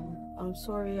much, Dan. I'm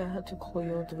sorry I had to call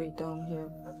you all the way down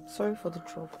here. Sorry for the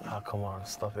trouble. Oh, come on,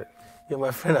 stop it. You're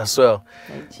my friend as well.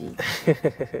 Thank you.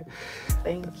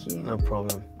 Thank you. No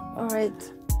problem.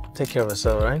 Alright. Take care of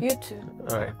yourself, right? You too.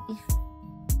 Alright.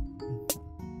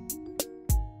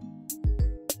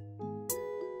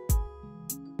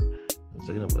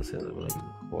 Talking about saying that, like,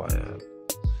 quiet.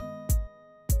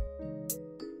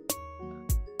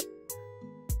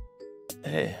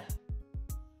 Hey,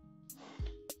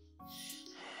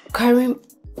 Karim,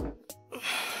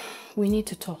 we need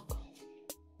to talk.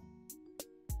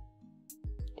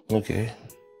 Okay.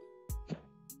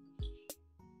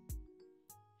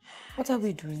 What are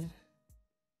we doing?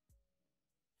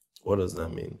 What does that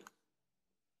mean?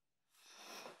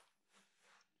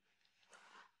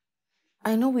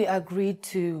 I know we agreed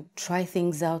to try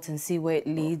things out and see where it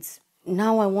leads.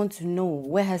 Now I want to know,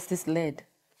 where has this led?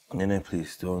 Nene,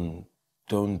 please, don't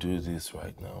do this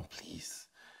right now, please.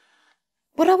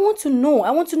 But I want to know.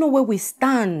 I want to know where we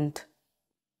stand.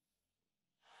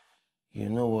 You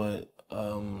know what?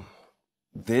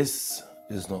 This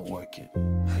is not working.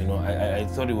 You know, I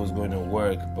thought it was going to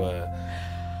work, but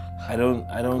I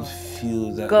don't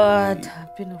feel that. God,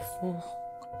 I've been a fool.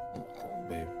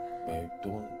 Babe,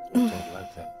 don't talk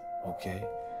like that, okay?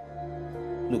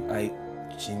 Look, I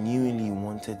genuinely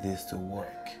wanted this to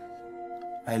work.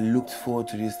 I looked forward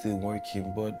to this thing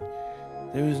working, but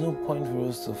there is no point for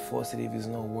us to force it if it's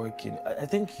not working. I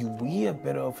think we are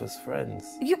better off as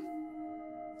friends.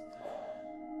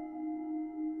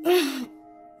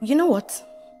 You know what?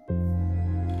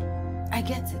 I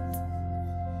get it.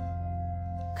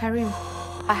 Karim,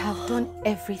 I have done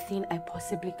everything I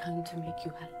possibly can to make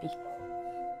you happy.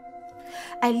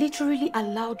 I literally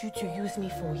allowed you to use me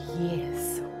for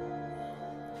years.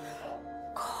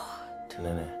 God.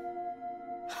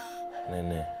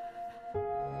 Nene.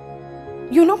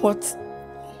 You know what?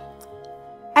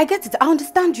 I get it. I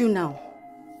understand you now.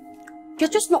 You're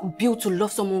just not built to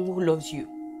love someone who loves you.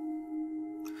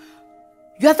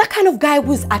 You're that kind of guy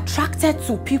who's attracted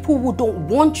to people who don't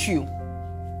want you.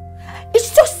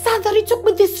 It's just sad that it took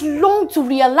me this long to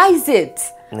realize it.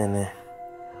 Nene.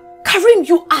 Karim,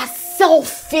 you are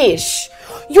selfish.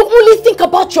 You only think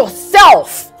about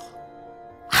yourself.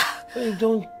 Hey,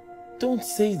 don't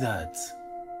say that.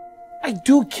 I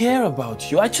do care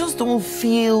about you. I just don't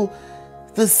feel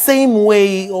the same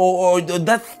way or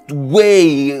that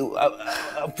way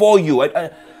for you.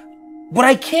 But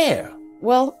I care.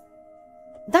 Well,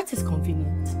 that is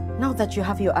convenient. Now that you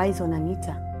have your eyes on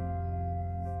Anita.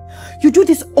 You do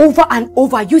this over and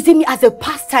over, using me as a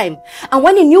pastime. And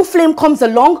when a new flame comes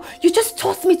along, you just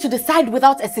toss me to the side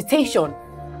without hesitation.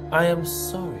 I am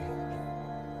sorry.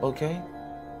 Okay?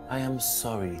 I am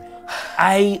sorry.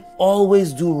 I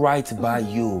always do right by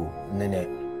you, Nene.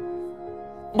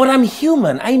 But I'm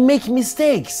human. I make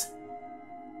mistakes.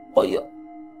 Oh,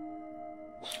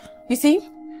 you see,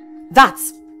 that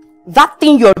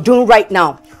thing you're doing right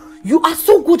now, you are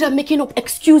so good at making up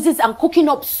excuses and cooking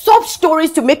up sob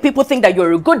stories to make people think that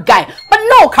you're a good guy. But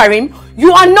no, Karim,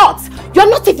 you are not. You're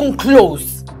not even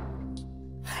close.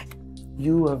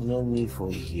 You have known me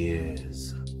for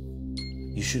years.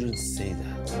 You shouldn't say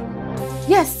that.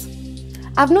 Yes,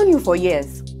 I've known you for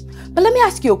years. But let me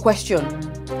ask you a question.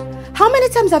 How many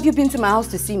times have you been to my house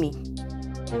to see me?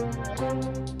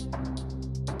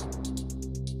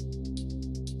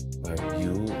 Well,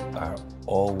 you are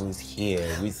always here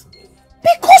with me.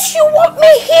 Because you want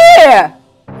me here.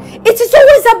 It is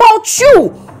always about you.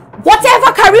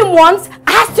 Whatever Karim wants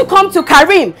has to come to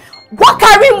Karim. What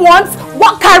Karim wants,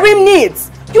 what Karim needs.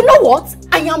 You know what?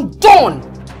 I am done.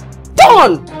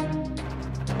 Done.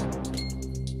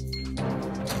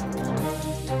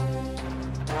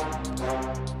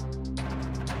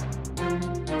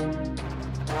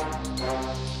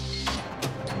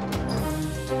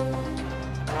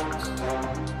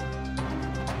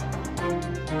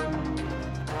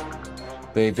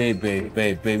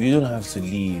 Babe, you don't have to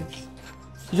leave.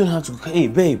 You don't have to. Hey,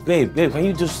 babe, can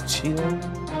you just chill?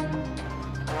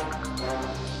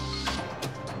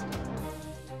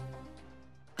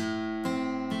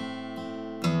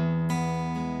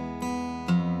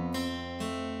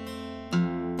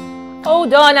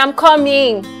 Hold on, I'm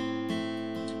coming.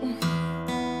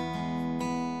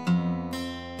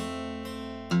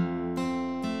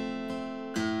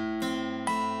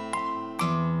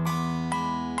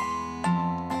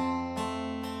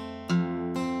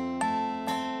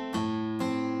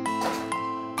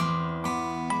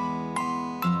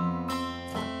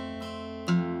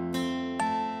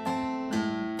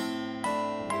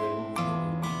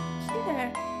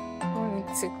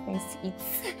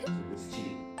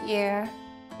 Yeah.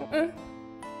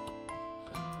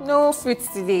 No fruits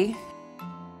today.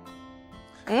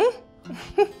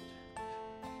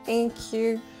 Thank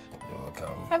you. You're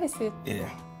welcome. Have a seat. Yeah.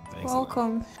 Thanks.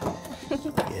 Welcome.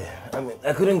 Yeah. I mean,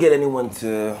 I couldn't get anyone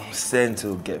to send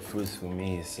to get fruits for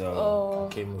me, so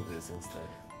I came with this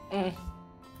instead.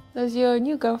 Does your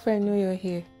new girlfriend know you're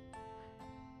here?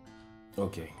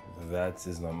 Okay, that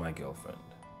is not my girlfriend.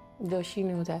 Does she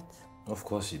know that? Of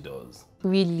course she does.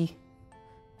 Really?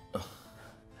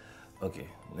 Okay,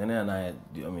 Nene and I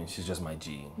mean, she's just my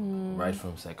G. Right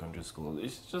from secondary school.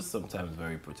 It's just sometimes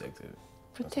very protective.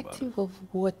 Protective of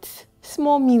what?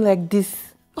 Small me like this.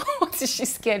 What is she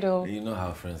scared of? You know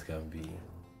how friends can be.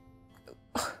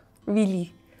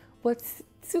 Really? But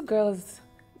two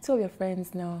of your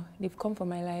friends now, they've come for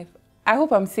my life. I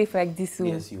hope I'm safe like this.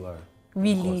 Yes, you are.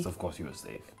 Really? Of course you are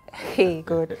safe. Hey,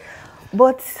 good.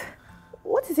 But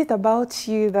what is it about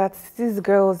you that these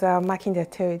girls are marking their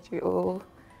territory? Or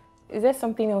is there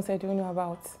something else I don't know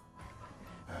about?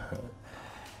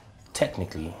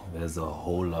 Technically, there's a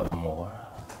whole lot more,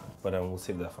 but we'll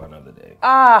save that for another day.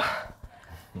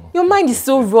 Your mind is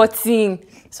so rotten,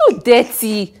 so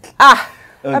dirty.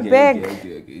 I beg.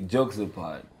 Okay. Jokes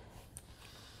apart,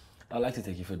 I'd like to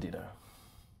take you for dinner.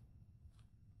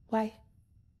 Why?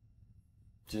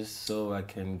 Just so I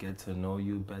can get to know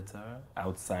you better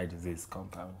outside this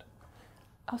compound.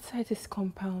 Outside this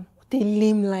compound? What a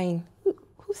lame line.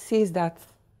 Who says that?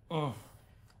 My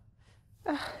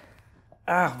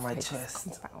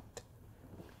chest.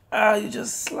 You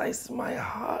just sliced my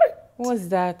heart. What's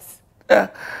that?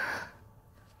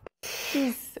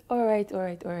 Please, all right.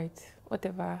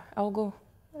 Whatever, I'll go.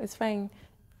 It's fine.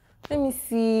 Let me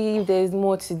see if there's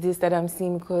more to this that I'm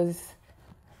seeing because...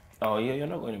 Oh, yeah, you're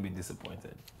not going to be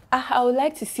disappointed. I would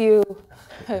like to see you.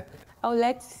 I would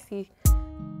like to see.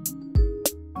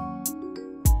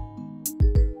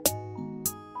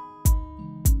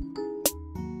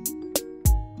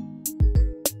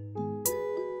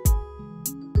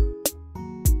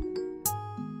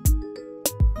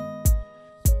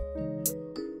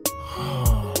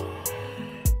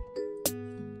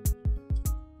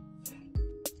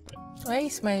 Why are you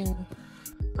smiling?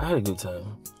 I had a good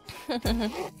time.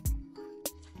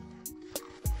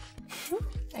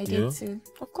 I did too.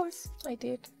 Of course, I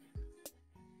did.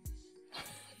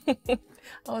 I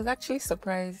was actually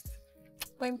surprised,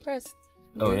 but impressed.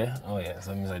 Oh yeah?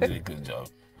 So that means I did a good job.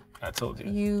 I told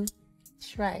you. You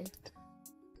tried.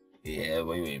 Yeah,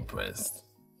 but you were impressed.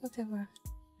 Whatever.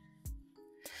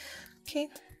 Okay.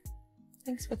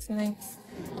 Thanks for tonight.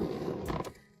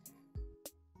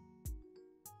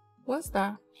 What's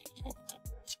that?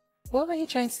 What were you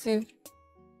trying to do?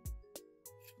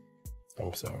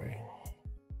 I'm sorry.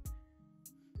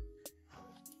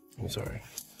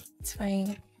 It's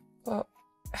fine. Well,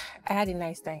 I had a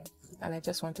nice time and I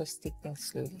just want to take things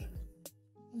slowly.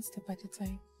 One step at a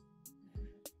time.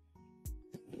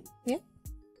 Yeah?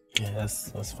 Yeah,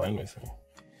 that's fine with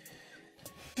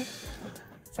me.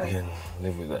 I can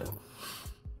live with that.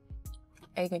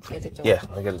 Are you going to get the job? Yeah,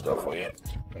 I'll get the job for you.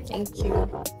 Thank you.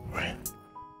 Right.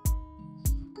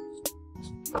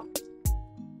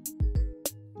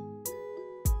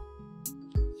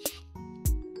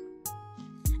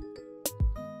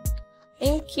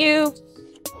 Thank you.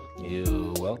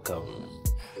 You're welcome.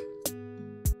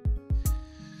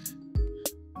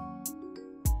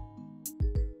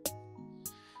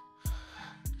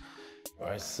 All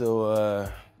right, so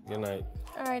good night.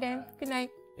 All right then. Good night.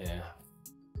 Yeah.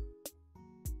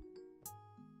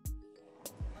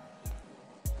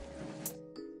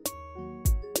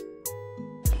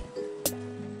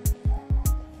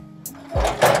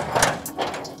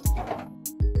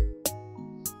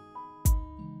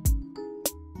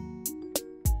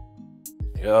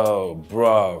 Yo,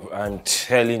 bro, I'm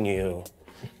telling you,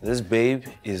 this babe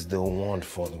is the one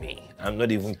for me. I'm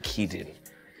not even kidding.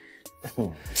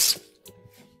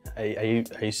 Are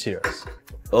you serious?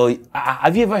 Oh,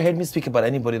 have you ever heard me speak about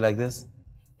anybody like this?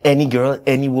 Any girl,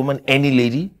 any woman, any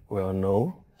lady? Well,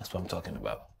 no. That's what I'm talking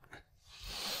about.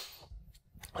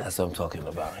 That's what I'm talking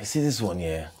about. You see this one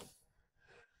here?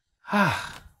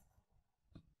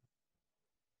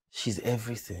 She's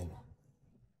everything.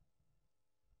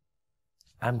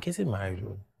 I'm getting married.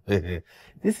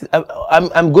 This is,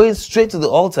 I'm going straight to the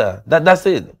altar. That's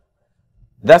it.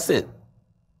 That's it.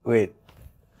 Wait,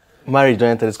 marriage don't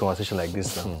enter this conversation like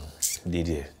this now. Did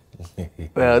you?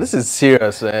 Well, this is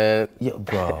serious, man. Yeah,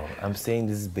 bro, I'm saying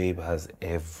this babe has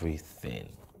everything.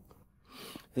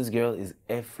 This girl is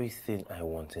everything I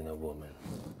want in a woman.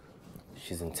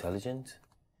 She's intelligent.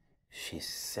 She's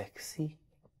sexy.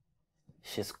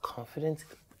 She's confident.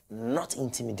 Not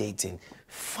intimidating,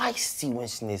 feisty when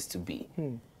she needs to be.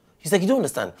 He's like, you don't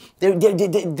understand. There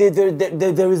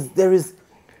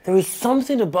is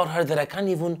something about her that I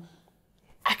can't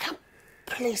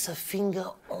place a finger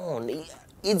on.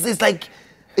 It's like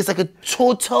a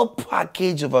total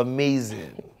package of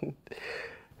amazing.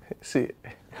 See,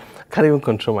 I can't even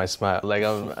control my smile. Like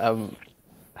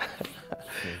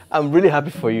I'm really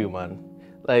happy for you, man.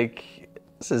 Like,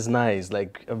 this is nice.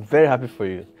 Like, I'm very happy for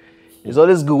you. It's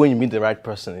always good when you meet the right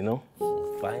person, you know?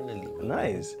 Finally.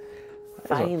 Nice.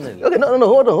 Finally. Okay, no,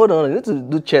 hold on. You need to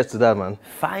do cheers to that, man.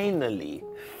 Finally.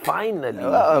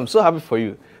 I'm so happy for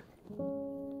you.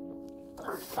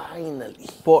 Finally.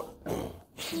 But,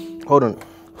 hold on.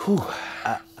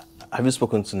 Have you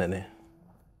spoken to Nene?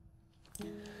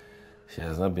 She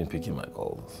has not been picking my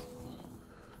calls.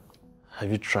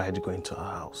 Have you tried going to her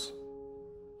house?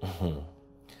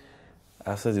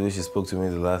 After the way she spoke to me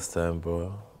the last time,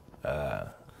 bro, I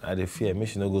had a fear. Maybe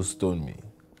she not go stone me.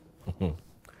 Come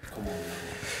on, man.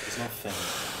 It's not fair.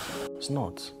 It's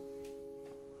not.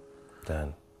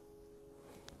 Dan.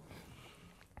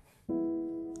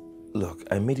 Look,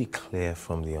 I made it clear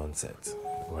from the onset,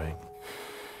 right?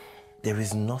 There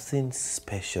is nothing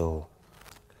special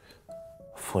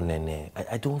for Nene.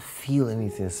 I don't feel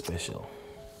anything special.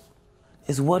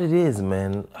 It's what it is,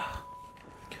 man.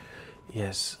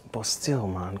 Yes, but still,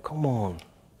 man, come on.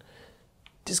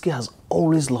 This girl has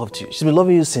always loved you. She's been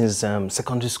loving you since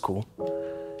secondary school.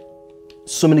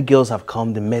 So many girls have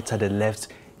come, they met her, they left.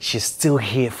 She's still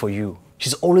here for you.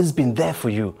 She's always been there for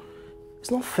you.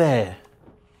 It's not fair.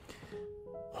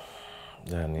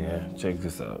 Dan, yeah, check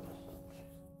this out.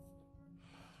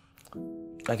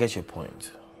 I get your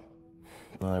point.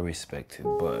 I respect it,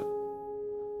 but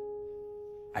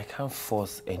I can't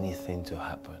force anything to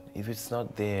happen. If it's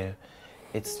not there,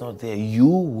 it's not there. You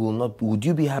will not. Would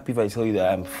you be happy if I tell you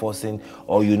that I'm forcing,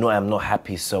 or you know I'm not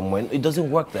happy somewhere? It doesn't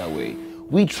work that way.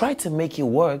 We tried to make it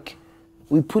work.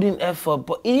 We put in effort,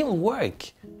 but it didn't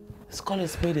work. Scarlet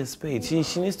spade a spade. She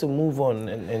needs to move on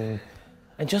and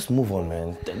just move on,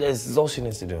 man. That's all she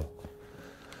needs to do.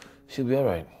 She'll be all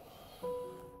right.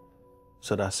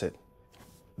 So that's it.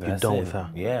 You're That's done it. with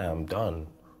her? Yeah, I'm done.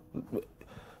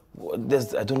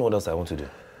 I don't know what else I want to do.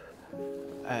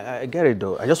 I get it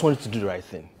though. I just wanted to do the right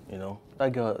thing, you know?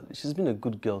 That girl, she's been a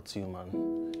good girl to you, man.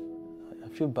 I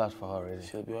feel bad for her already.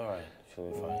 She'll be all right. She'll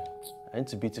be fine. I need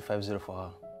to beat you 5-0 for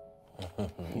her.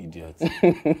 Idiot.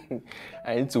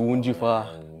 I need to wound you for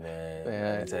her. Man,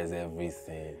 Yeah. is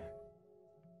everything.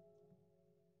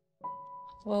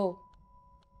 Whoa.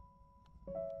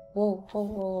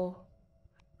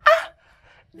 Ah!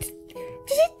 Did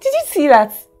you see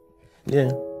that?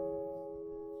 Yeah.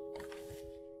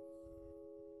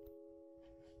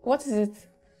 What is it?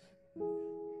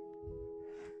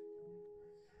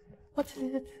 What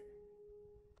is it?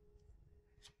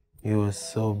 You were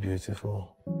so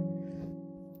beautiful.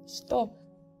 Stop.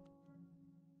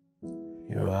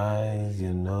 Your eyes,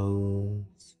 your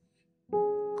nose,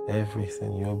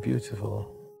 everything. You're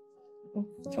beautiful.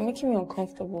 You're making me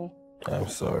uncomfortable. I'm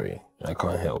sorry. I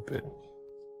can't help it.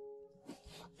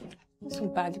 You're so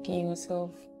bad looking at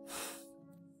yourself.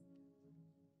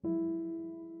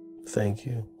 Thank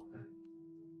you.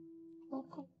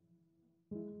 Welcome.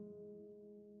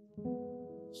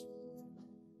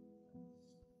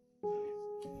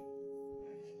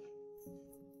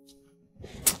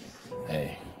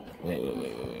 Hey, wait.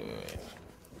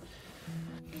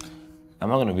 I'm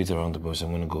not gonna beat around the bush.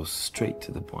 I'm gonna go straight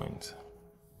to the point.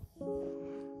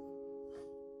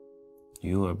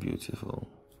 You are beautiful.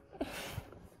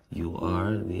 You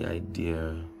are the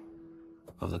idea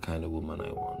of the kind of woman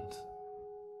I want.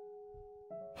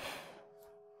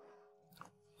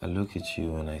 I look at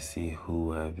you and I see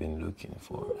who I've been looking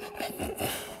for.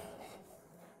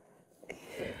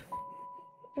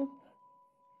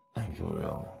 I'm for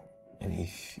real. And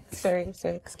if Sorry,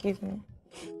 excuse me.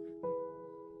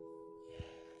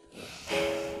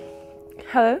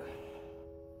 Hello?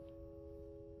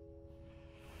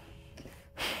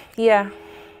 Yeah.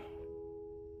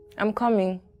 I'm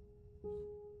coming.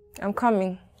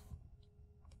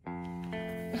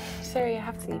 Sorry, I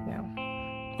have to leave now.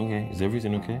 Okay, is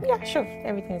everything okay? Yeah, sure.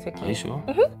 Everything's okay. Are you sure?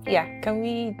 Yeah. Can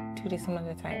we do this some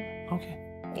other time? Okay.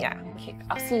 Yeah. Okay.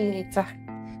 I'll see you later.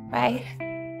 Bye.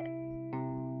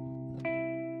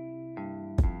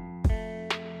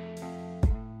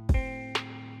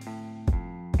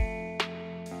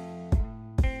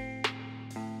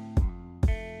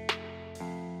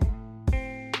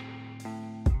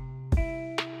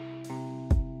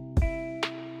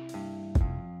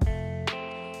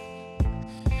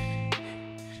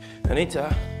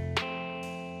 Anita.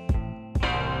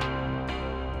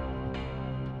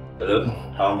 Hello,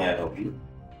 how may I help you?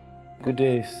 Good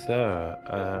day, sir.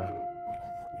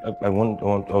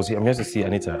 I'm here to see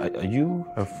Anita. Are you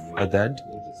her dad?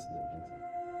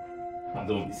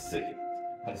 Don't be sick.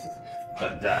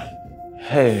 Dad.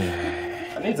 Hey.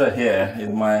 Anita here is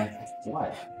my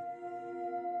wife.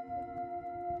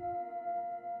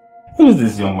 Who is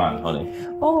this young man, honey?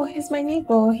 Oh, he's my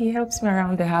neighbor. He helps me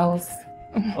around the house.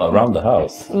 Around the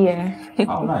house? Yeah.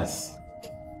 Oh, nice.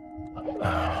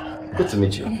 Good to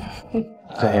meet you.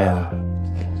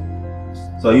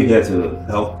 So are you here to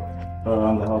help her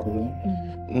around the house again?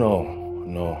 No.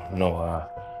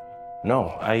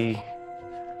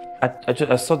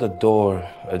 I saw the door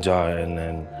ajar and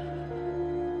then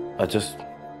I just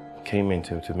came in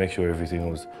to make sure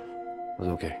everything was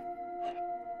okay.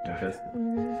 Okay.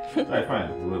 Alright,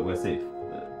 fine. We're safe.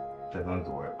 There's nothing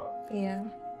to worry about. Yeah.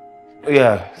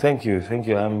 Yeah, thank you. Thank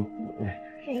you. I'm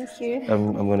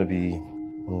gonna be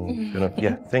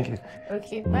yeah, thank you.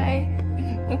 Okay, bye.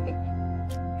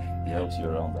 He helps you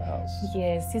around the house.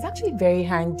 Yes, he's actually very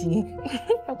handy.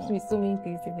 Helps me so many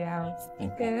things in the house.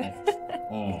 Yeah.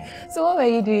 So what were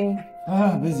you doing?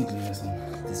 Basically,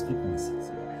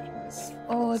 discrepancies.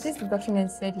 Oh, this is the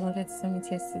document said you wanted to submit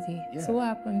yesterday. Yeah. So what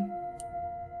happened?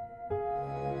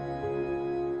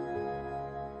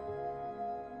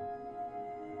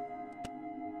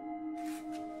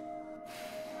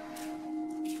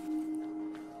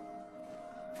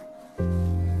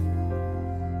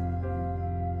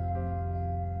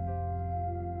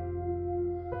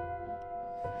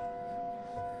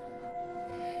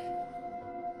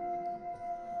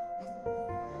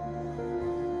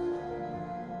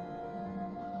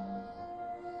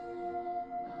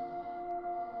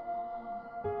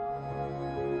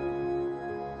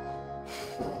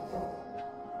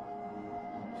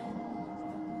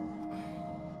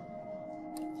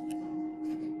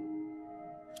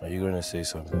 Are you gonna say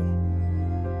something?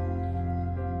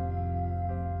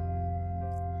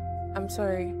 I'm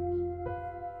sorry.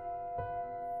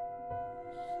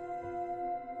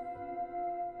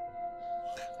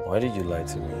 Why did you lie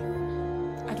to me?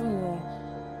 I don't know.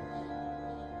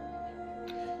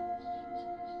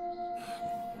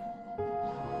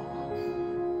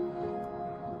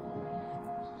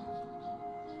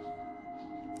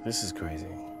 This is crazy.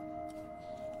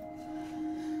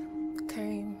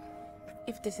 Karim,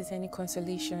 if this is any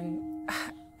consolation,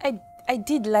 I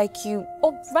did like you.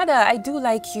 Or rather, I do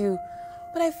like you.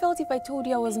 But I felt if I told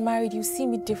you I was married, you'd see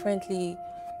me differently.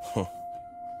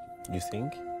 You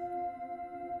think?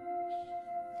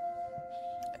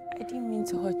 I didn't mean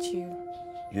to hurt you.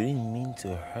 You didn't mean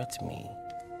to hurt me.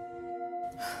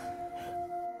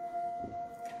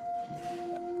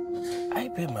 I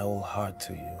bet my whole heart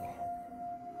to you.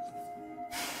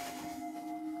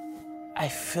 I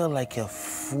felt like a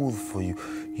fool for you.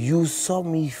 You saw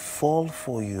me fall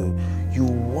for you. You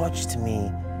watched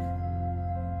me.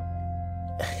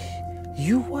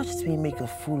 You watched me make a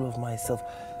fool of myself.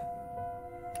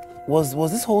 Was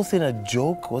this whole thing a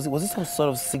joke? Was this some sort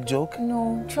of sick joke?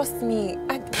 No, trust me.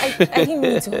 I didn't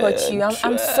mean to hurt you.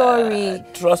 I'm sorry. I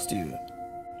trust you.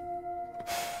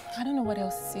 I don't know what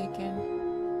else to say again.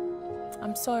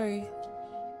 I'm sorry.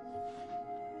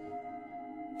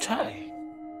 Chai.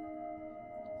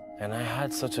 And I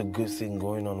had such a good thing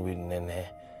going on with Nene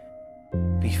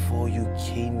before you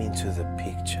came into the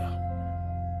picture.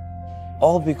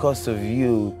 All because of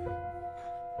you,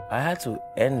 I had to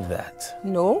end that.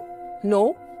 No.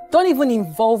 Don't even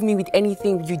involve me with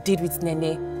anything you did with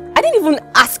Nene. I didn't even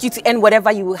ask you to end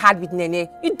whatever you had with Nene.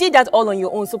 You did that all on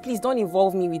your own, so please don't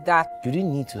involve me with that. You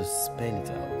didn't need to spell it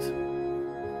out.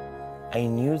 I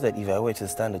knew that if I were to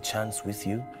stand a chance with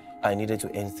you, I needed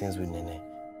to end things with Nene.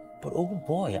 But oh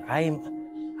boy,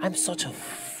 I'm such a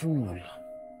fool.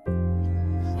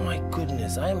 My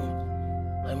goodness, I'm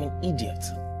an idiot.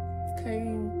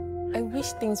 Karim, I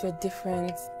wish things were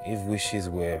different. If wishes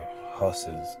were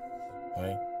horses,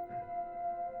 right?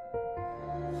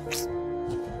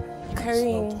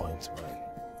 Karim. No point, man.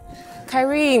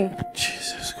 Karim.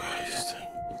 Jesus Christ.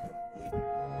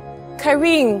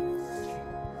 Karim.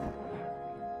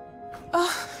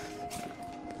 Oh.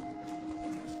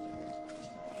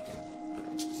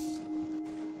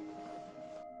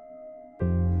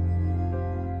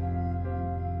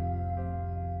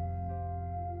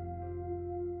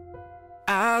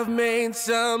 I've made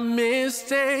some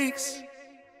mistakes,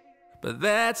 but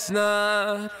that's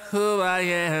not who I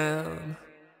am.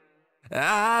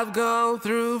 I've gone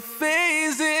through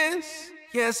phases,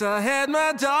 yes, I had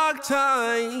my dark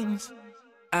times.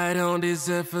 I don't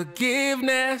deserve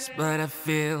forgiveness, but I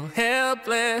feel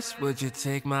helpless. Would you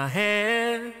take my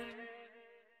hand?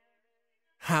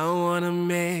 I wanna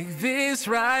make this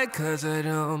right, 'cause I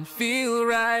don't feel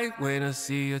right when I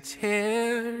see your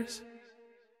tears.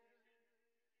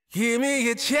 Give me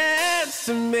a chance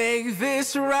to make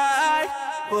this right.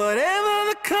 Whatever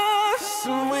the cost,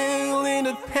 I'm willing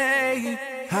to pay.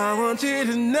 I want you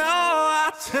to know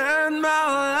I turned my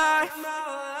life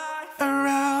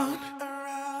around.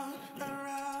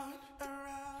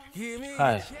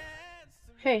 Hi.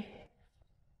 Hey,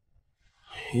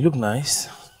 You look nice.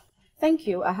 thank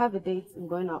you. I have a date. I'm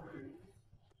going out.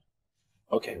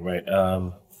 Okay, right.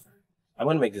 I'm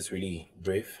going to make this really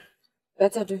brief.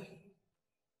 Better do.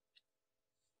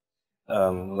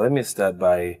 Let me start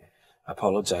by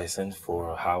apologizing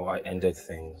for how I ended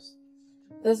things.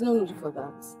 There's no need for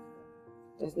that.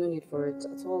 There's no need for it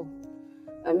at all.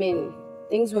 I mean,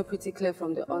 things were pretty clear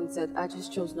from the onset. I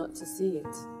just chose not to see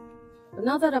it. But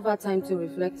now that I've had time to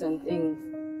reflect on things,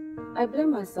 I blame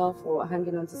myself for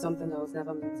hanging on to something that was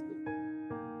never meant to be.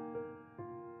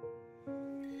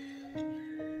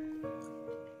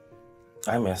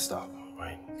 I messed up,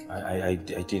 right? I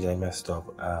messed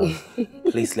up.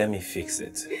 Please let me fix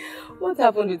it. What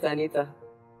happened with Anita?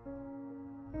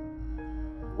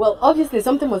 Well, obviously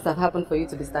something must have happened for you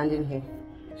to be standing here.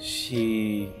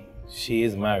 She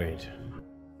is married.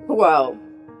 Wow.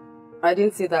 I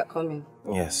didn't see that coming.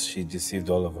 Yes, she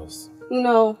deceived all of us.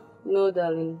 No,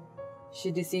 darling. She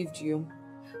deceived you.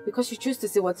 Because you choose to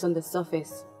see what's on the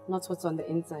surface, not what's on the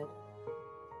inside.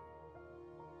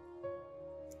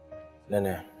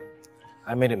 Nene,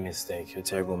 I made a mistake, a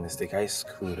terrible mistake. I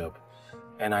screwed up.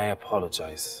 And I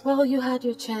apologize. Well, you had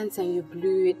your chance and you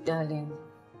blew it, darling.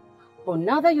 But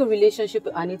now that your relationship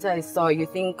with Anita is sour, you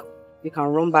think you can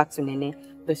run back to Nene,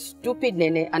 the stupid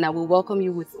Nene, and I will welcome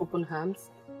you with open arms?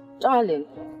 Darling,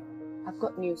 I've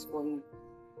got news for you.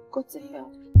 Go to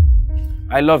hell.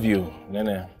 I love you,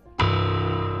 Nene.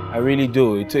 I really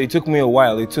do. It took me a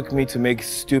while. It took me to make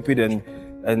stupid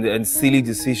and silly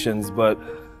decisions, but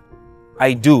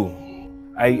I do.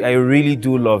 I really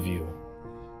do love you.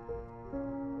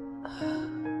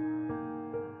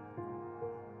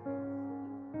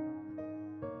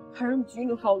 Haram, do you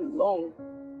know how long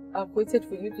I've waited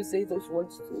for you to say those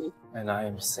words to me? And I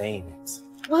am saying it.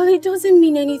 Well, it doesn't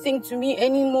mean anything to me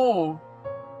anymore.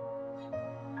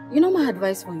 You know my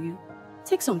advice for you?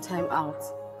 Take some time out.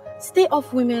 Stay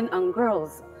off women and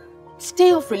girls.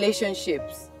 Stay off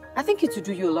relationships. I think it will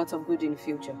do you a lot of good in the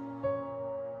future.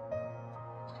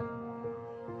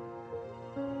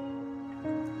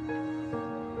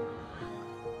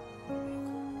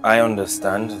 I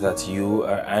understand that you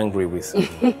are angry with me.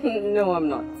 No, I'm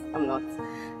not. I'm not.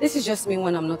 This is just me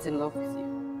when I'm not in love with you.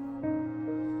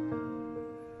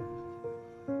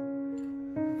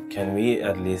 Can we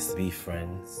at least be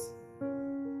friends?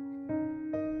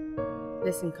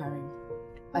 Listen, Karim,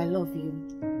 I love you.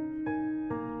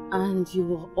 And you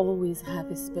will always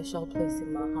have a special place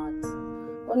in my heart.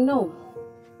 But no,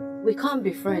 we can't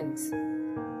be friends.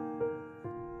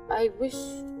 I wish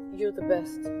you the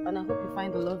best, and I hope you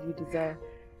find the love you desire.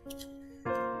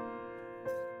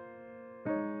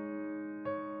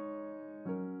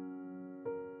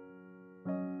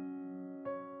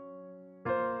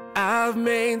 I've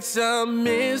made some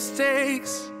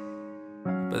mistakes,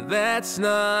 but that's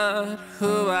not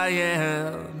who I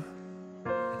am.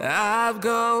 I've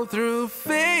gone through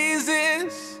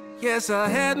phases, yes, I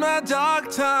had my dark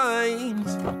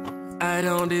times. I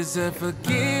don't deserve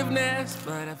forgiveness,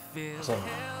 but I feel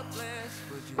helpless.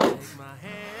 Would you take my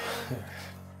hand?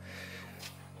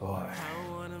 Boy. I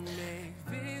wanna make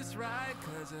this right,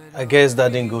 'cause I guess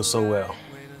that didn't go so well.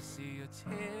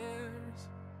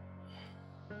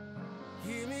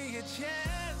 Give me a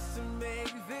chance to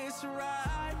make this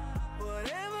right.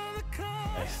 Whatever the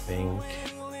cost, I think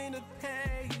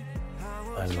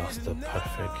I lost the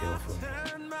perfect girl for me.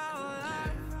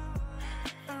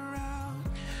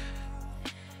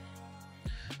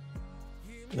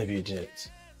 Maybe you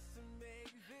didn't.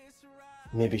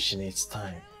 Maybe she needs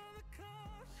time.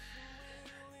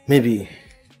 Maybe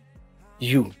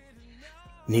you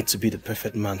need to be the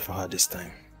perfect man for her this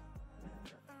time.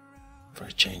 For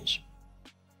a change.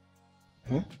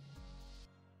 Don't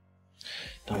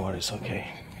worry, it's okay.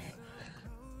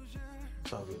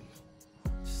 It's all good.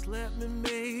 Just let me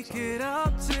make it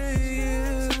up to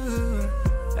you.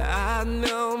 I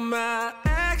know my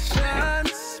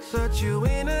actions put you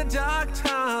in a dark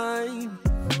time.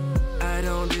 I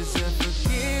don't deserve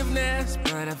forgiveness,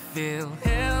 but I feel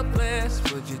helpless.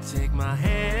 Would you take my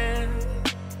hand?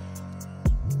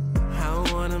 I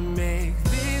wanna make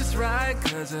this right,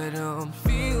 'cause I don't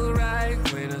feel right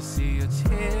when I see your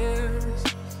tears.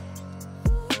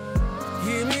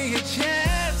 Give me a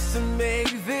chance to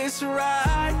make this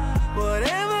right.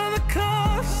 Whatever the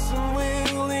cost, I'm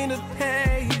willing to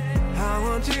pay. I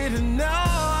want you to know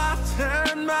I've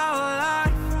turned my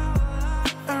life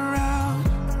around.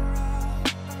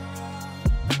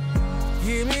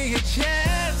 Give me a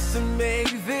chance to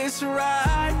make this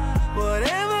right.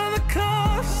 Whatever the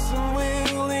cost, I'm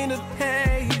willing to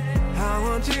pay. I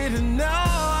want you to know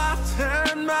I've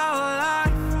turned my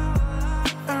life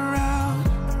around.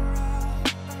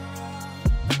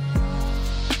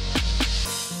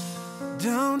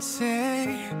 Don't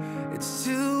say it's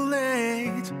too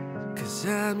late, 'cause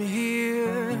I'm here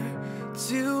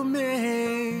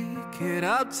it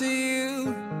up to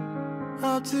you,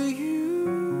 up to you.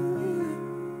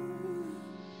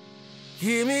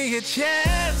 Give me a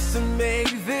chance to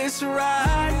make this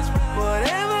right.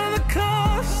 Whatever the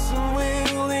cost, I'm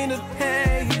willing to pay.